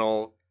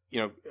phenomenal.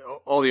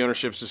 All the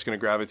ownership's just going to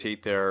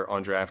gravitate there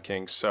on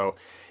DraftKings. So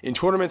in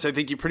tournaments, I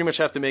think you pretty much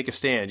have to make a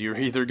stand. You're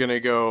either going to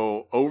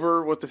go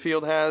over what the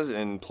field has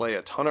and play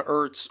a ton of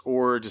Ertz,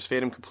 or just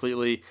fade him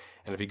completely.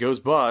 And if he goes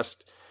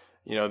bust,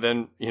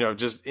 then,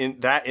 just in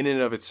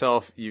and of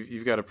itself,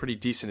 you've got a pretty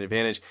decent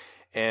advantage.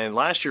 And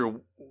last year,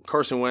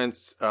 Carson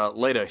Wentz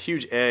laid a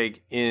huge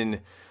egg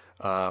in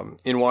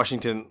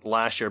Washington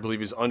last year. I believe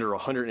he was under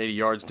 180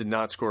 yards, did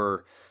not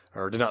score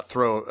or did not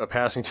throw a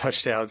passing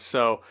touchdown.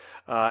 So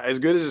as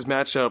good as his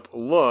matchup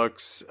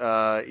looks,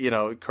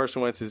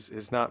 Carson Wentz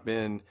has not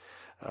been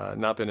a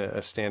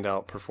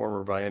standout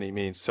performer by any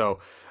means. So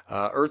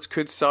Ertz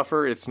could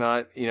suffer. It's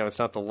not the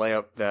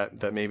layup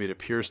that maybe it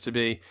appears to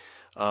be.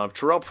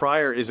 Terrell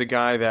Pryor is a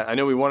guy that I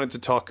know we wanted to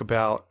talk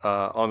about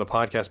on the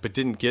podcast, but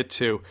didn't get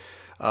to.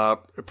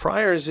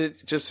 Pryor is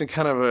it just in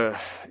kind of a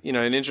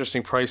an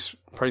interesting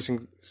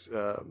pricing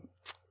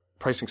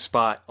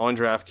spot on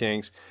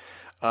DraftKings,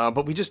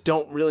 but we just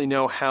don't really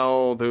know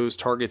how those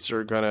targets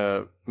are going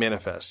to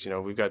manifest.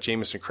 We've got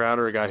Jamison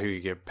Crowder, a guy who you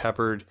get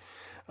peppered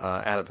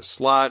out of the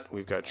slot.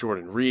 We've got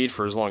Jordan Reed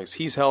for as long as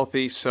he's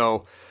healthy.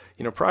 So,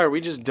 Pryor,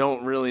 we just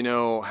don't really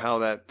know how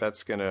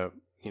that's gonna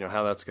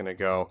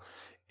go.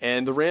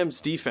 And the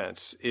Rams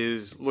defense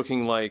is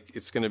looking like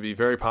it's going to be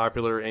very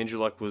popular. Andrew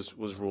Luck was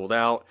ruled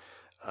out.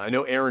 I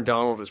know Aaron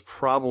Donald is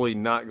probably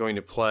not going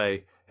to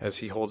play as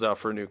he holds out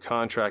for a new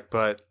contract,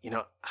 but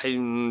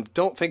I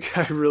don't think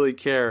I really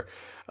care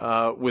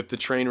with the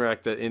train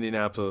wreck that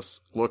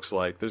Indianapolis looks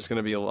like. There's going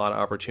to be a lot of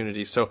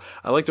opportunities. So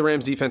I like the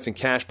Rams defense in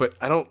cash, but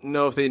I don't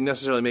know if they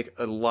necessarily make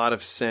a lot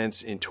of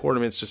sense in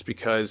tournaments, just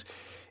because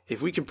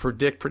if we can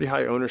predict pretty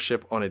high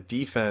ownership on a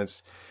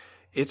defense,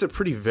 it's a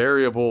pretty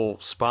variable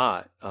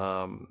spot.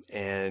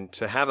 And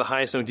to have the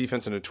highest owned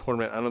defense in a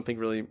tournament, I don't think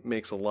really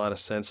makes a lot of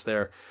sense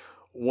there.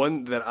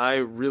 One that I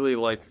really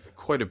like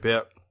quite a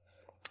bit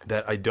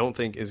that I don't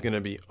think is going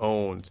to be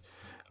owned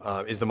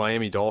is the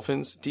Miami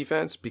Dolphins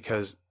defense,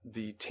 because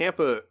the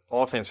Tampa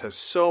offense has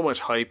so much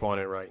hype on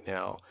it right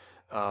now.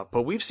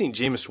 But we've seen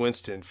Jameis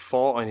Winston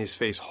fall on his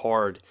face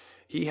hard.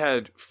 He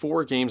had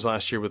 4 games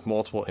last year with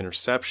multiple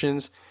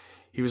interceptions.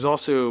 He was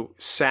also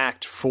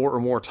sacked 4 or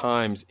more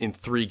times in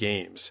 3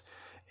 games.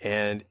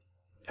 And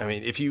I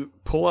mean, if you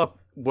pull up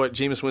what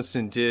Jameis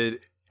Winston did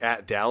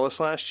at Dallas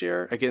last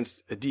year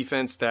against a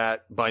defense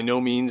that by no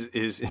means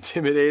is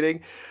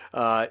intimidating,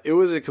 it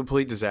was a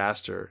complete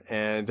disaster.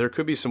 And there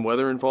could be some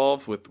weather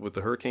involved with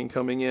the hurricane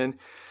coming in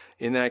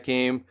that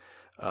game.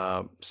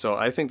 So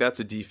I think that's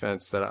a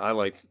defense that I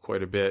like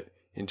quite a bit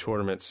in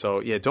tournaments. So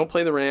yeah, don't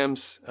play the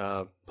Rams,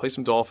 play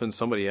some Dolphins,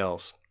 somebody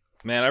else.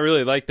 Man, I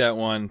really like that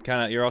one.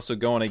 Kind of, you're also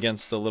going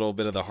against a little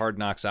bit of the Hard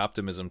Knocks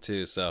optimism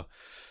too. So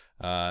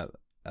I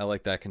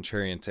like that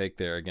contrarian take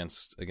there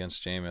against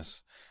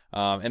Jameis.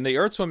 And the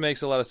Ertz one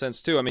makes a lot of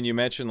sense too. I mean, you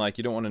mentioned like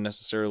you don't want to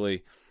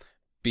necessarily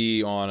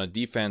be on a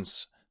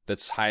defense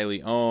that's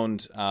highly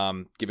owned,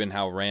 given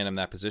how random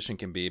that position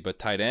can be, but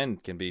tight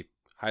end can be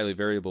highly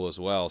variable as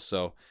well.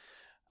 So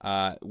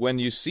when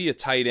you see a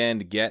tight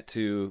end get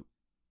to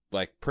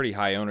like pretty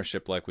high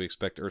ownership, like we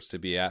expect Ertz to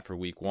be at for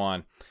week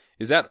 1,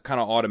 is that kind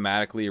of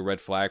automatically a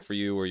red flag for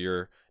you, where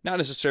you're not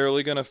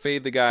necessarily going to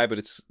fade the guy, but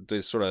it's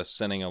sort of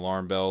sending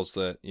alarm bells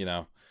that,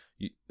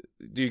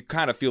 do you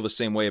kind of feel the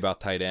same way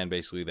about tight end,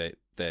 basically,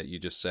 that you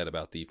just said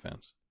about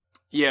defense?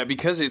 Yeah,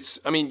 because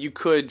you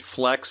could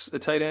flex a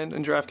tight end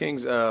in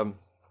DraftKings.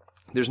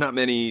 There's not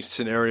many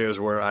scenarios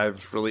where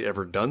I've really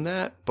ever done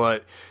that,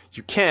 but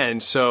you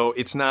can. So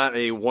it's not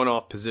a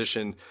one-off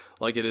position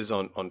like it is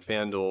on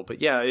FanDuel.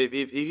 But yeah,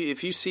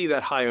 if you see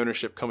that high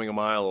ownership coming a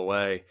mile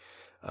away,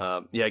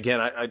 again,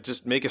 I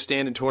just make a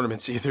stand in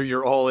tournaments. Either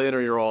you're all in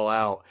or you're all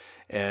out.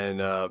 And,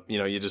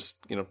 you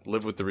just,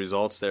 live with the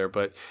results there.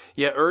 But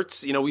yeah,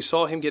 Ertz, we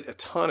saw him get a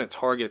ton of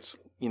targets,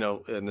 in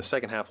the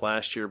second half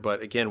last year.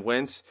 But again,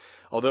 Wentz,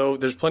 although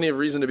there's plenty of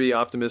reason to be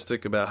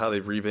optimistic about how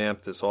they've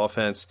revamped this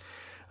offense,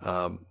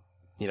 but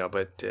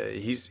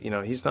he's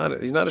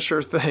not a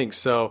sure thing.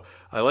 So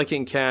I like it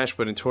in cash,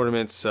 but in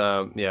tournaments,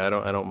 I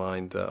don't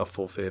mind a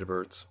full fade of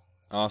Ertz.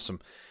 Awesome.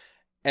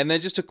 And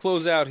then just to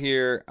close out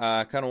here,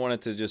 I kind of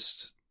wanted to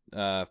just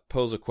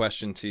pose a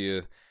question to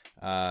you.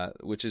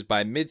 Which is,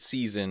 by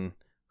mid-season,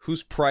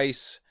 whose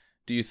price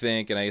do you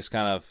think, and I guess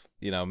kind of,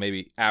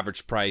 maybe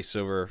average price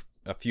over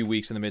a few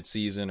weeks in the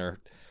mid-season or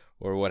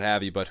what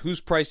have you, but whose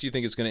price do you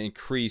think is going to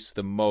increase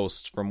the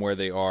most from where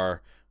they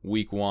are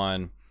week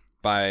 1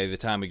 by the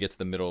time we get to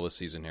the middle of the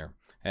season here?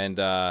 And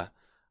I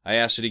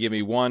asked you to give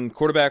me 1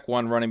 quarterback,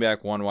 1 running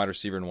back, 1 wide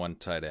receiver, and 1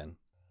 tight end.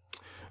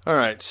 All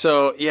right.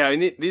 So, yeah,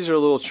 these are a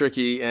little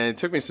tricky, and it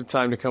took me some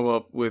time to come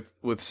up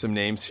with some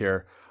names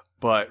here.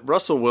 But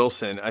Russell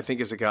Wilson, I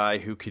think, is a guy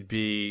who could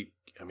be,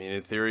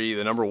 in theory,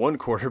 the number 1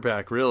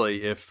 quarterback,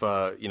 really. If,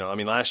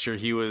 last year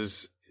he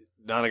was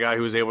not a guy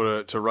who was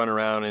able to run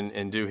around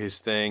and do his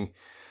thing.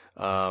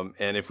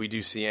 And if we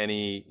do see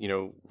any,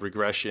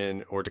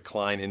 regression or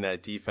decline in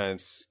that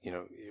defense,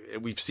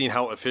 we've seen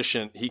how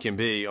efficient he can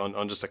be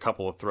on just a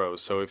couple of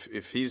throws. So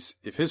if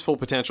his full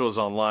potential is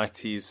unlocked,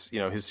 his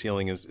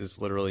ceiling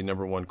is literally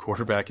number 1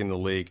 quarterback in the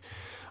league.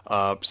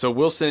 So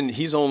Wilson,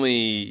 he's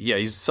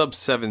sub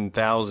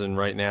 7,000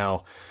 right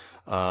now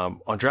on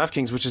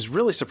DraftKings, which is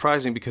really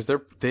surprising because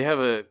they have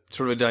a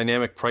sort of a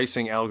dynamic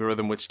pricing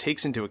algorithm which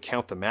takes into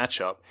account the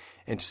matchup,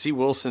 and to see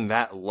Wilson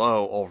that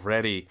low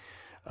already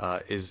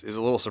is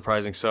a little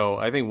surprising. So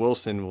I think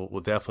Wilson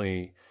will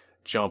definitely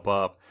jump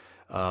up.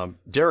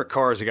 Derek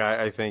Carr is a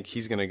guy I think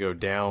he's going to go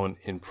down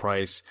in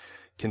price,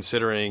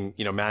 considering,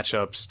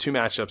 matchups, 2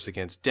 matchups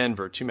against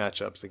Denver, 2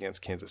 matchups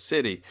against Kansas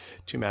City,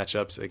 2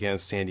 matchups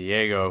against San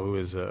Diego, who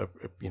is an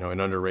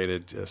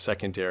underrated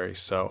secondary.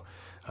 So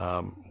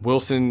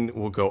Wilson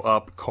will go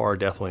up. Carr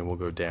definitely will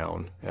go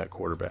down at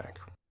quarterback.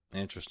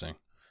 Interesting.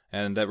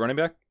 And that running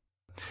back?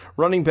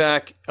 Running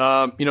back,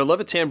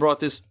 Levitan brought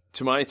this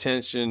to my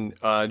attention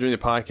during the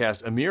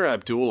podcast, Amir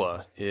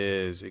Abdullah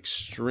is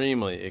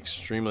extremely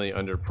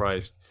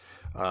underpriced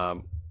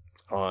on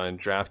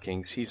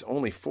DraftKings. He's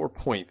only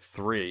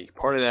 4.3.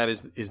 Part of that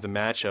is the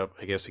matchup,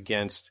 I guess,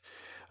 against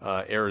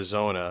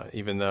Arizona,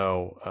 even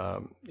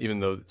though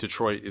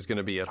Detroit is going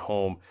to be at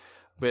home.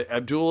 But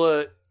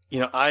Abdullah,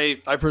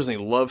 I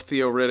personally love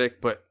Theo Riddick,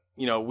 but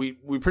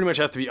we pretty much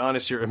have to be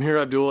honest here. Amir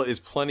Abdullah is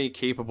plenty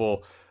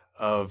capable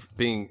of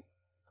being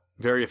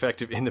very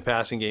effective in the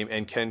passing game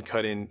and can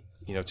cut in,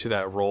 to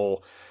that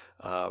role.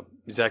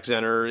 Zach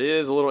Zenner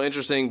is a little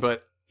interesting,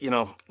 but I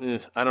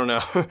don't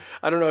know.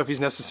 I don't know if he's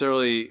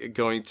necessarily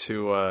going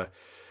to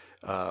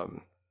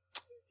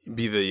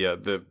be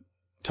the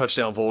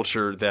touchdown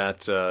vulture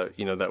that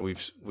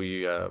that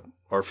we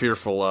are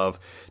fearful of.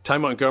 Ty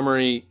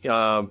Montgomery,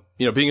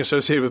 being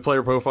associated with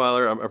Player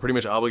Profiler, I'm pretty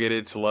much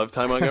obligated to love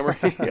Ty Montgomery,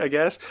 I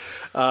guess.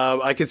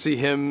 I could see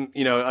him,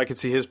 I could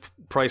see his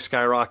price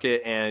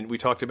skyrocket, and we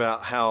talked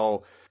about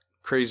how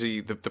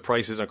crazy the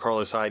price is on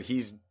Carlos Hyde. He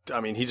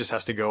just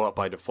has to go up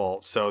by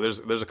default. So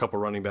there's a couple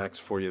running backs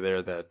for you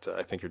there that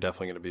I think are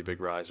definitely going to be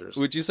big risers.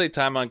 Would you say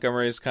Ty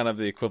Montgomery is kind of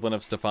the equivalent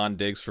of Stephon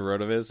Diggs for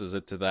RotoViz? Is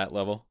it to that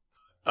level?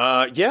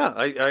 Yeah,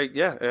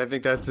 I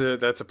think that's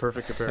a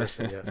perfect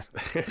comparison. Yes.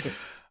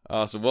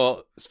 Awesome.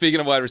 Well, speaking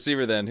of wide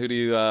receiver, then who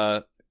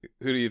do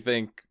you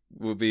think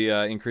will be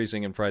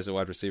increasing in price at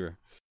wide receiver?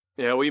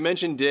 Yeah, well, you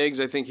mentioned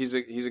Diggs. I think he's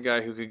a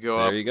guy who could go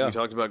up. There you go. We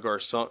talked about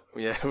Garcon.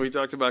 Yeah, we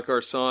talked about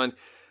Garcon.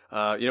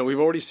 We've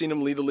already seen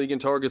him lead the league in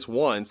targets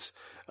once.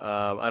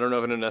 I don't know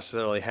if it'll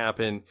necessarily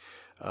happen,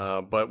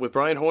 but with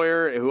Brian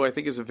Hoyer, who I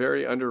think is a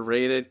very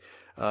underrated.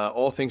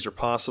 All things are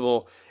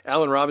possible.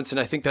 Allen Robinson,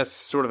 I think that's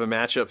sort of a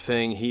matchup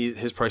thing.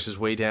 His price is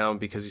way down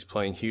because he's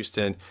playing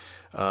Houston.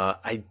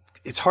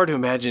 It's hard to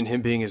imagine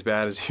him being as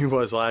bad as he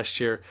was last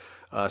year.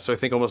 So I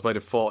think almost by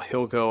default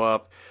he'll go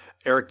up.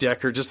 Eric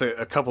Decker, just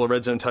a couple of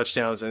red zone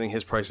touchdowns. I think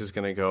his price is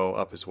going to go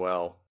up as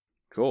well.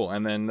 Cool.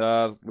 And then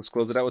let's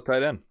close it out with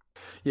tight end.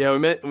 Yeah,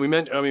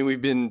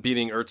 we've been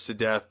beating Ertz to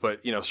death,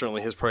 but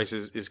certainly his price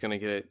is going to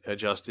get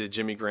adjusted.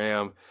 Jimmy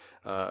Graham,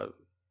 a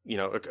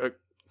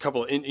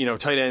couple of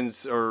tight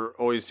ends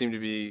always seem to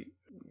be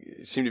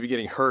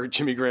getting hurt.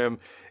 Jimmy Graham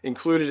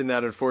included in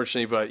that,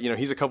 unfortunately, but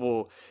he's a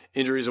couple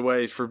injuries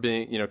away for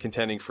being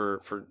contending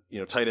for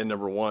tight end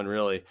number one,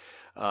 really.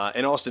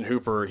 And Austin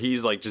Hooper,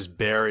 he's like just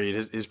buried.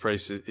 His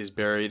price is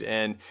buried,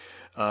 and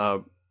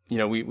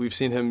we've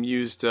seen him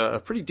used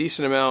a pretty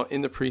decent amount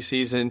in the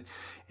preseason,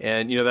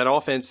 and that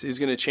offense is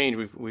going to change.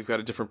 We've got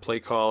a different play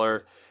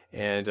caller,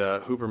 and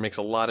Hooper makes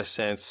a lot of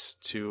sense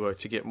to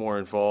get more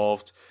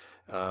involved.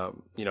 I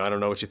don't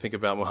know what you think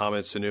about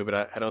Mohamed Sanu,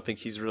 but I don't think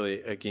he's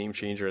really a game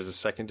changer as a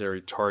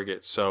secondary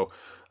target. So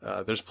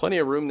there's plenty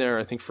of room there,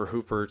 I think, for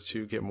Hooper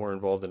to get more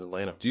involved in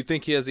Atlanta. Do you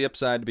think he has the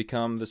upside to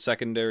become the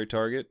secondary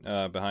target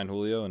behind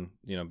Julio and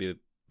be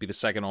the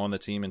second on the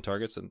team in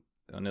targets in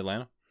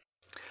Atlanta?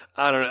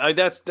 I don't know.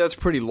 That's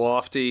pretty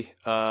lofty.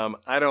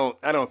 I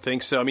don't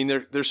think so. I mean,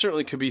 there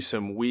certainly could be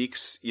some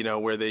weeks,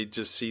 where they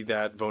just see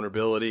that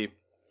vulnerability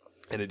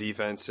in a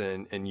defense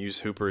and use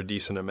Hooper a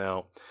decent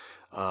amount.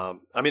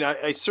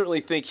 I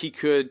certainly think he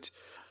could.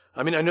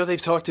 I know they've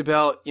talked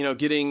about,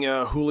 getting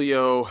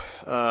Julio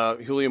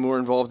more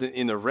involved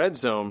in the red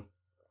zone,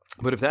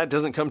 but if that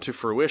doesn't come to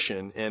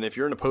fruition, and if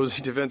you're an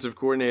opposing defensive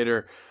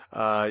coordinator,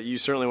 you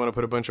certainly want to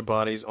put a bunch of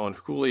bodies on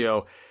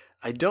Julio.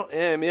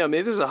 Maybe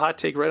this is a hot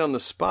take right on the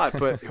spot,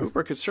 but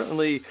Hooper could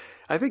certainly.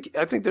 I think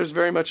there's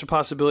very much a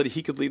possibility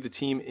he could lead the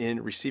team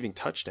in receiving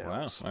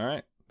touchdowns. Wow! All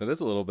right, that is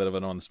a little bit of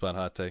an on the spot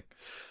hot take,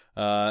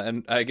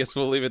 and I guess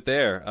we'll leave it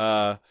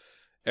there.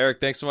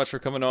 Eric, thanks so much for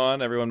coming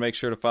on. Everyone, make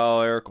sure to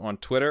follow Eric on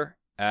Twitter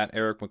at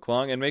Eric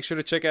McClung, and make sure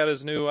to check out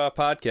his new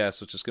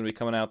podcast, which is going to be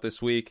coming out this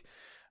week,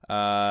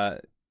 and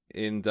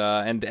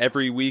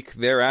every week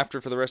thereafter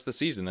for the rest of the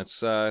season.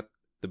 That's the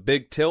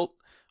Big Tilt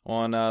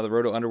on the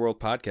Roto Underworld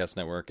Podcast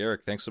Network.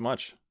 Eric, thanks so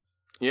much.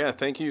 Yeah,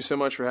 thank you so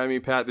much for having me,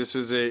 Pat. This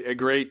was a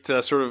great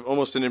sort of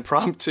almost an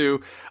impromptu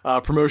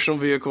promotional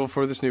vehicle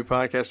for this new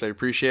podcast. I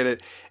appreciate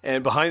it.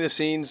 And behind the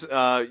scenes,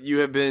 you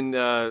have been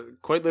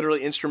quite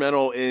literally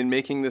instrumental in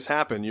making this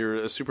happen. You're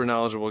a super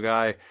knowledgeable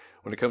guy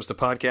when it comes to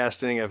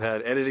podcasting. I've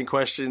had editing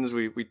questions.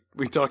 We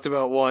talked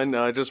about one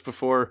just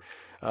before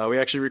we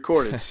actually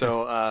recorded.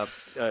 So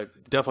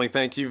definitely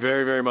thank you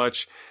very, very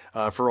much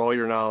for all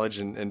your knowledge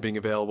and being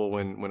available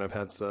when I've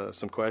had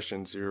some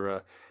questions.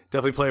 You're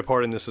definitely play a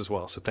part in this as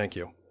well. So thank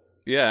you.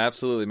 Yeah,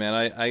 absolutely, man.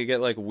 I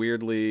get like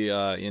weirdly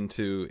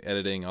into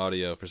editing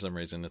audio for some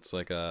reason. It's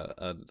like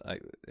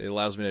it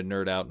allows me to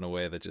nerd out in a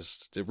way that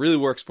it really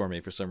works for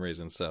me for some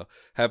reason. So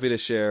happy to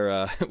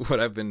share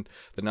the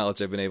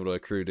knowledge I've been able to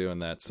accrue doing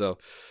that. So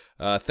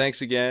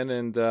thanks again,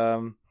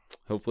 and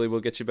hopefully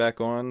we'll get you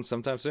back on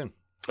sometime soon.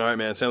 All right,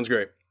 man. Sounds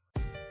great.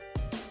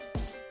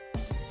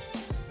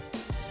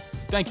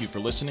 Thank you for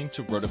listening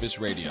to RotoViz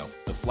Radio,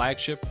 the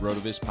flagship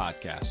RotoViz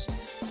podcast.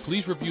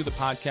 Please review the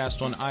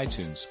podcast on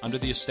iTunes under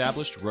the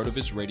established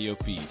RotoViz Radio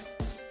feed.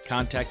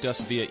 Contact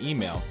us via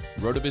email,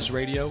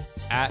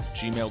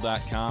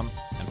 rotovizradio@gmail.com,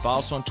 and follow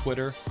us on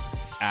Twitter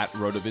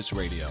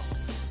 @RotoVizRadio.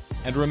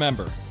 And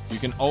remember, you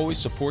can always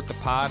support the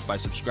pod by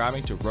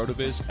subscribing to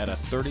RotoViz at a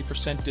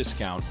 30%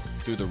 discount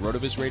through the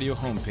RotoViz Radio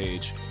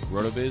homepage,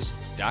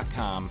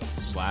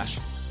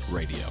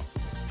 rotoviz.com/radio.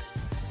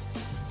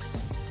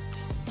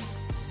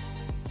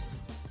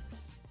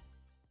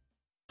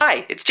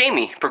 Hi, it's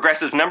Jamie,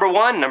 Progressive's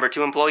 #1,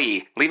 #2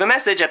 employee. Leave a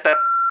message at the...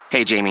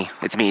 Hey, Jamie,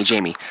 it's me,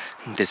 Jamie.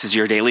 This is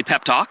your daily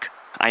pep talk.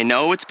 I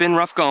know it's been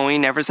rough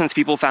going ever since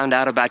people found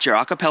out about your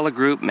a cappella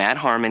group, Mad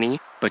Harmony,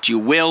 but you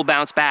will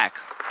bounce back.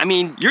 I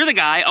mean, you're the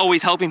guy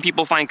always helping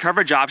people find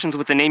coverage options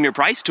with the Name Your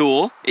Price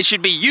tool. It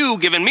should be you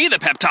giving me the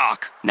pep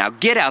talk. Now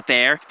get out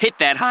there, hit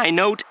that high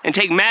note, and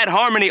take Mad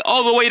Harmony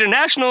all the way to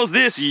nationals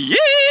this year!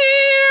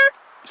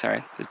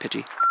 Sorry, it's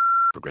pitchy.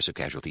 Progressive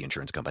Casualty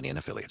Insurance Company and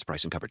Affiliates.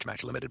 Price and coverage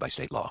match limited by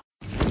state law.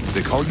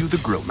 They call you the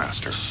Grill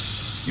Master.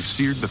 You've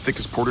seared the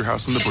thickest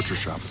porterhouse in the butcher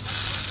shop.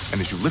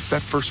 And as you lift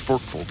that first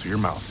forkful to your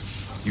mouth,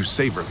 you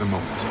savor the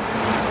moment.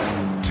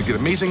 To get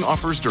amazing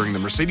offers during the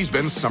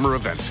Mercedes-Benz summer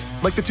event,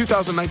 like the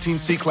 2019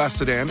 C-Class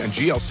sedan and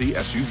GLC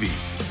SUV,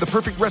 the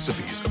perfect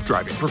recipes of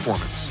driving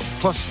performance.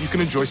 Plus, you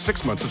can enjoy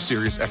 6 months of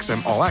Sirius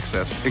XM All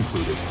Access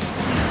included.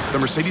 The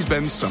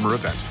Mercedes-Benz summer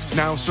event,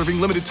 now serving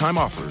limited time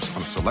offers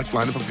on a select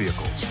lineup of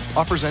vehicles.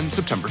 Offers end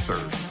September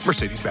 3rd.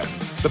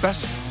 Mercedes-Benz, the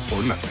best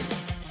or nothing.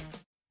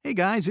 Hey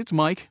guys, it's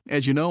Mike.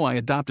 As you know, I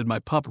adopted my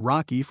pup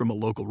Rocky from a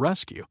local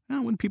rescue.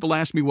 Now, when people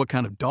asked me what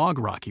kind of dog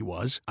Rocky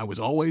was, I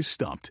was always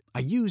stumped. I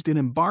used an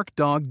Embark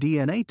dog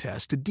DNA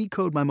test to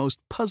decode my most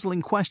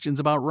puzzling questions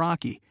about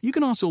Rocky. You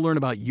can also learn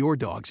about your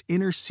dog's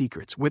inner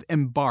secrets with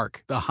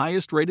Embark, the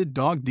highest-rated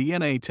dog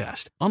DNA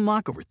test.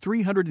 Unlock over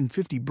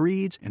 350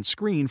 breeds and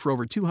screen for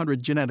over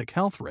 200 genetic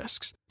health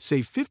risks.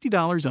 Save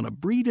 $50 on a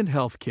breed and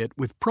health kit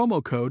with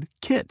promo code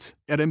KIT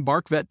at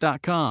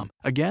EmbarkVet.com.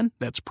 Again,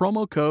 that's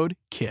promo code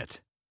KIT.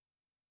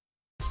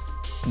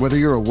 Whether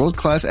you're a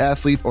world-class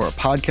athlete or a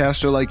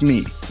podcaster like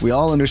me, we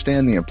all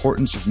understand the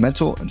importance of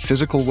mental and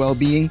physical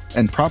well-being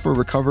and proper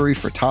recovery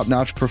for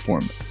top-notch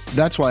performance.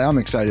 That's why I'm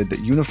excited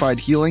that Unified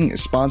Healing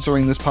is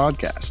sponsoring this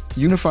podcast.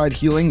 Unified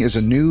Healing is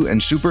a new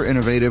and super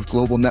innovative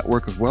global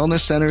network of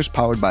wellness centers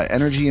powered by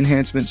Energy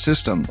Enhancement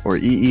System, or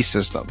EE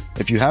System.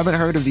 If you haven't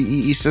heard of the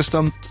EE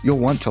System, you'll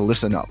want to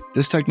listen up.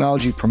 This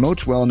technology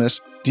promotes wellness,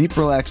 deep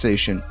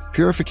relaxation,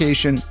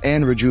 purification,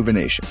 and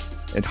rejuvenation.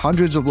 At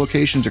hundreds of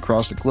locations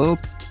across the globe,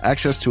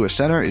 access to a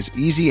center is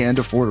easy and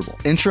affordable.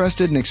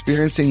 Interested in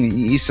experiencing the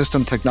EE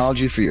System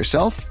technology for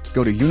yourself?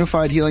 Go to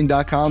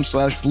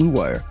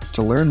unifiedhealing.com/bluewire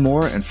to learn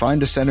more and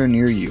find a center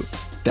near you.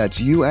 That's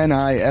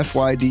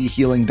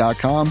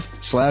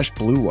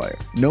unifydhealing.com/bluewire.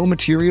 No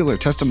material or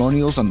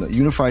testimonials on the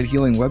Unified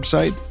Healing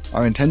website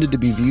are intended to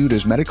be viewed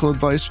as medical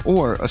advice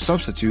or a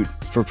substitute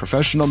for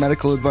professional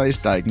medical advice,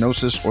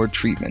 diagnosis, or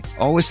treatment.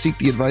 Always seek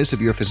the advice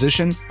of your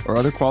physician or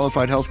other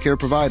qualified healthcare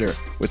provider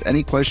with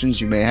any questions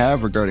you may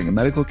have regarding a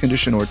medical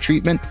condition or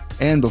treatment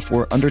and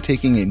before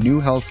undertaking a new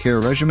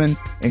healthcare regimen,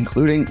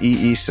 including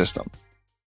EE System.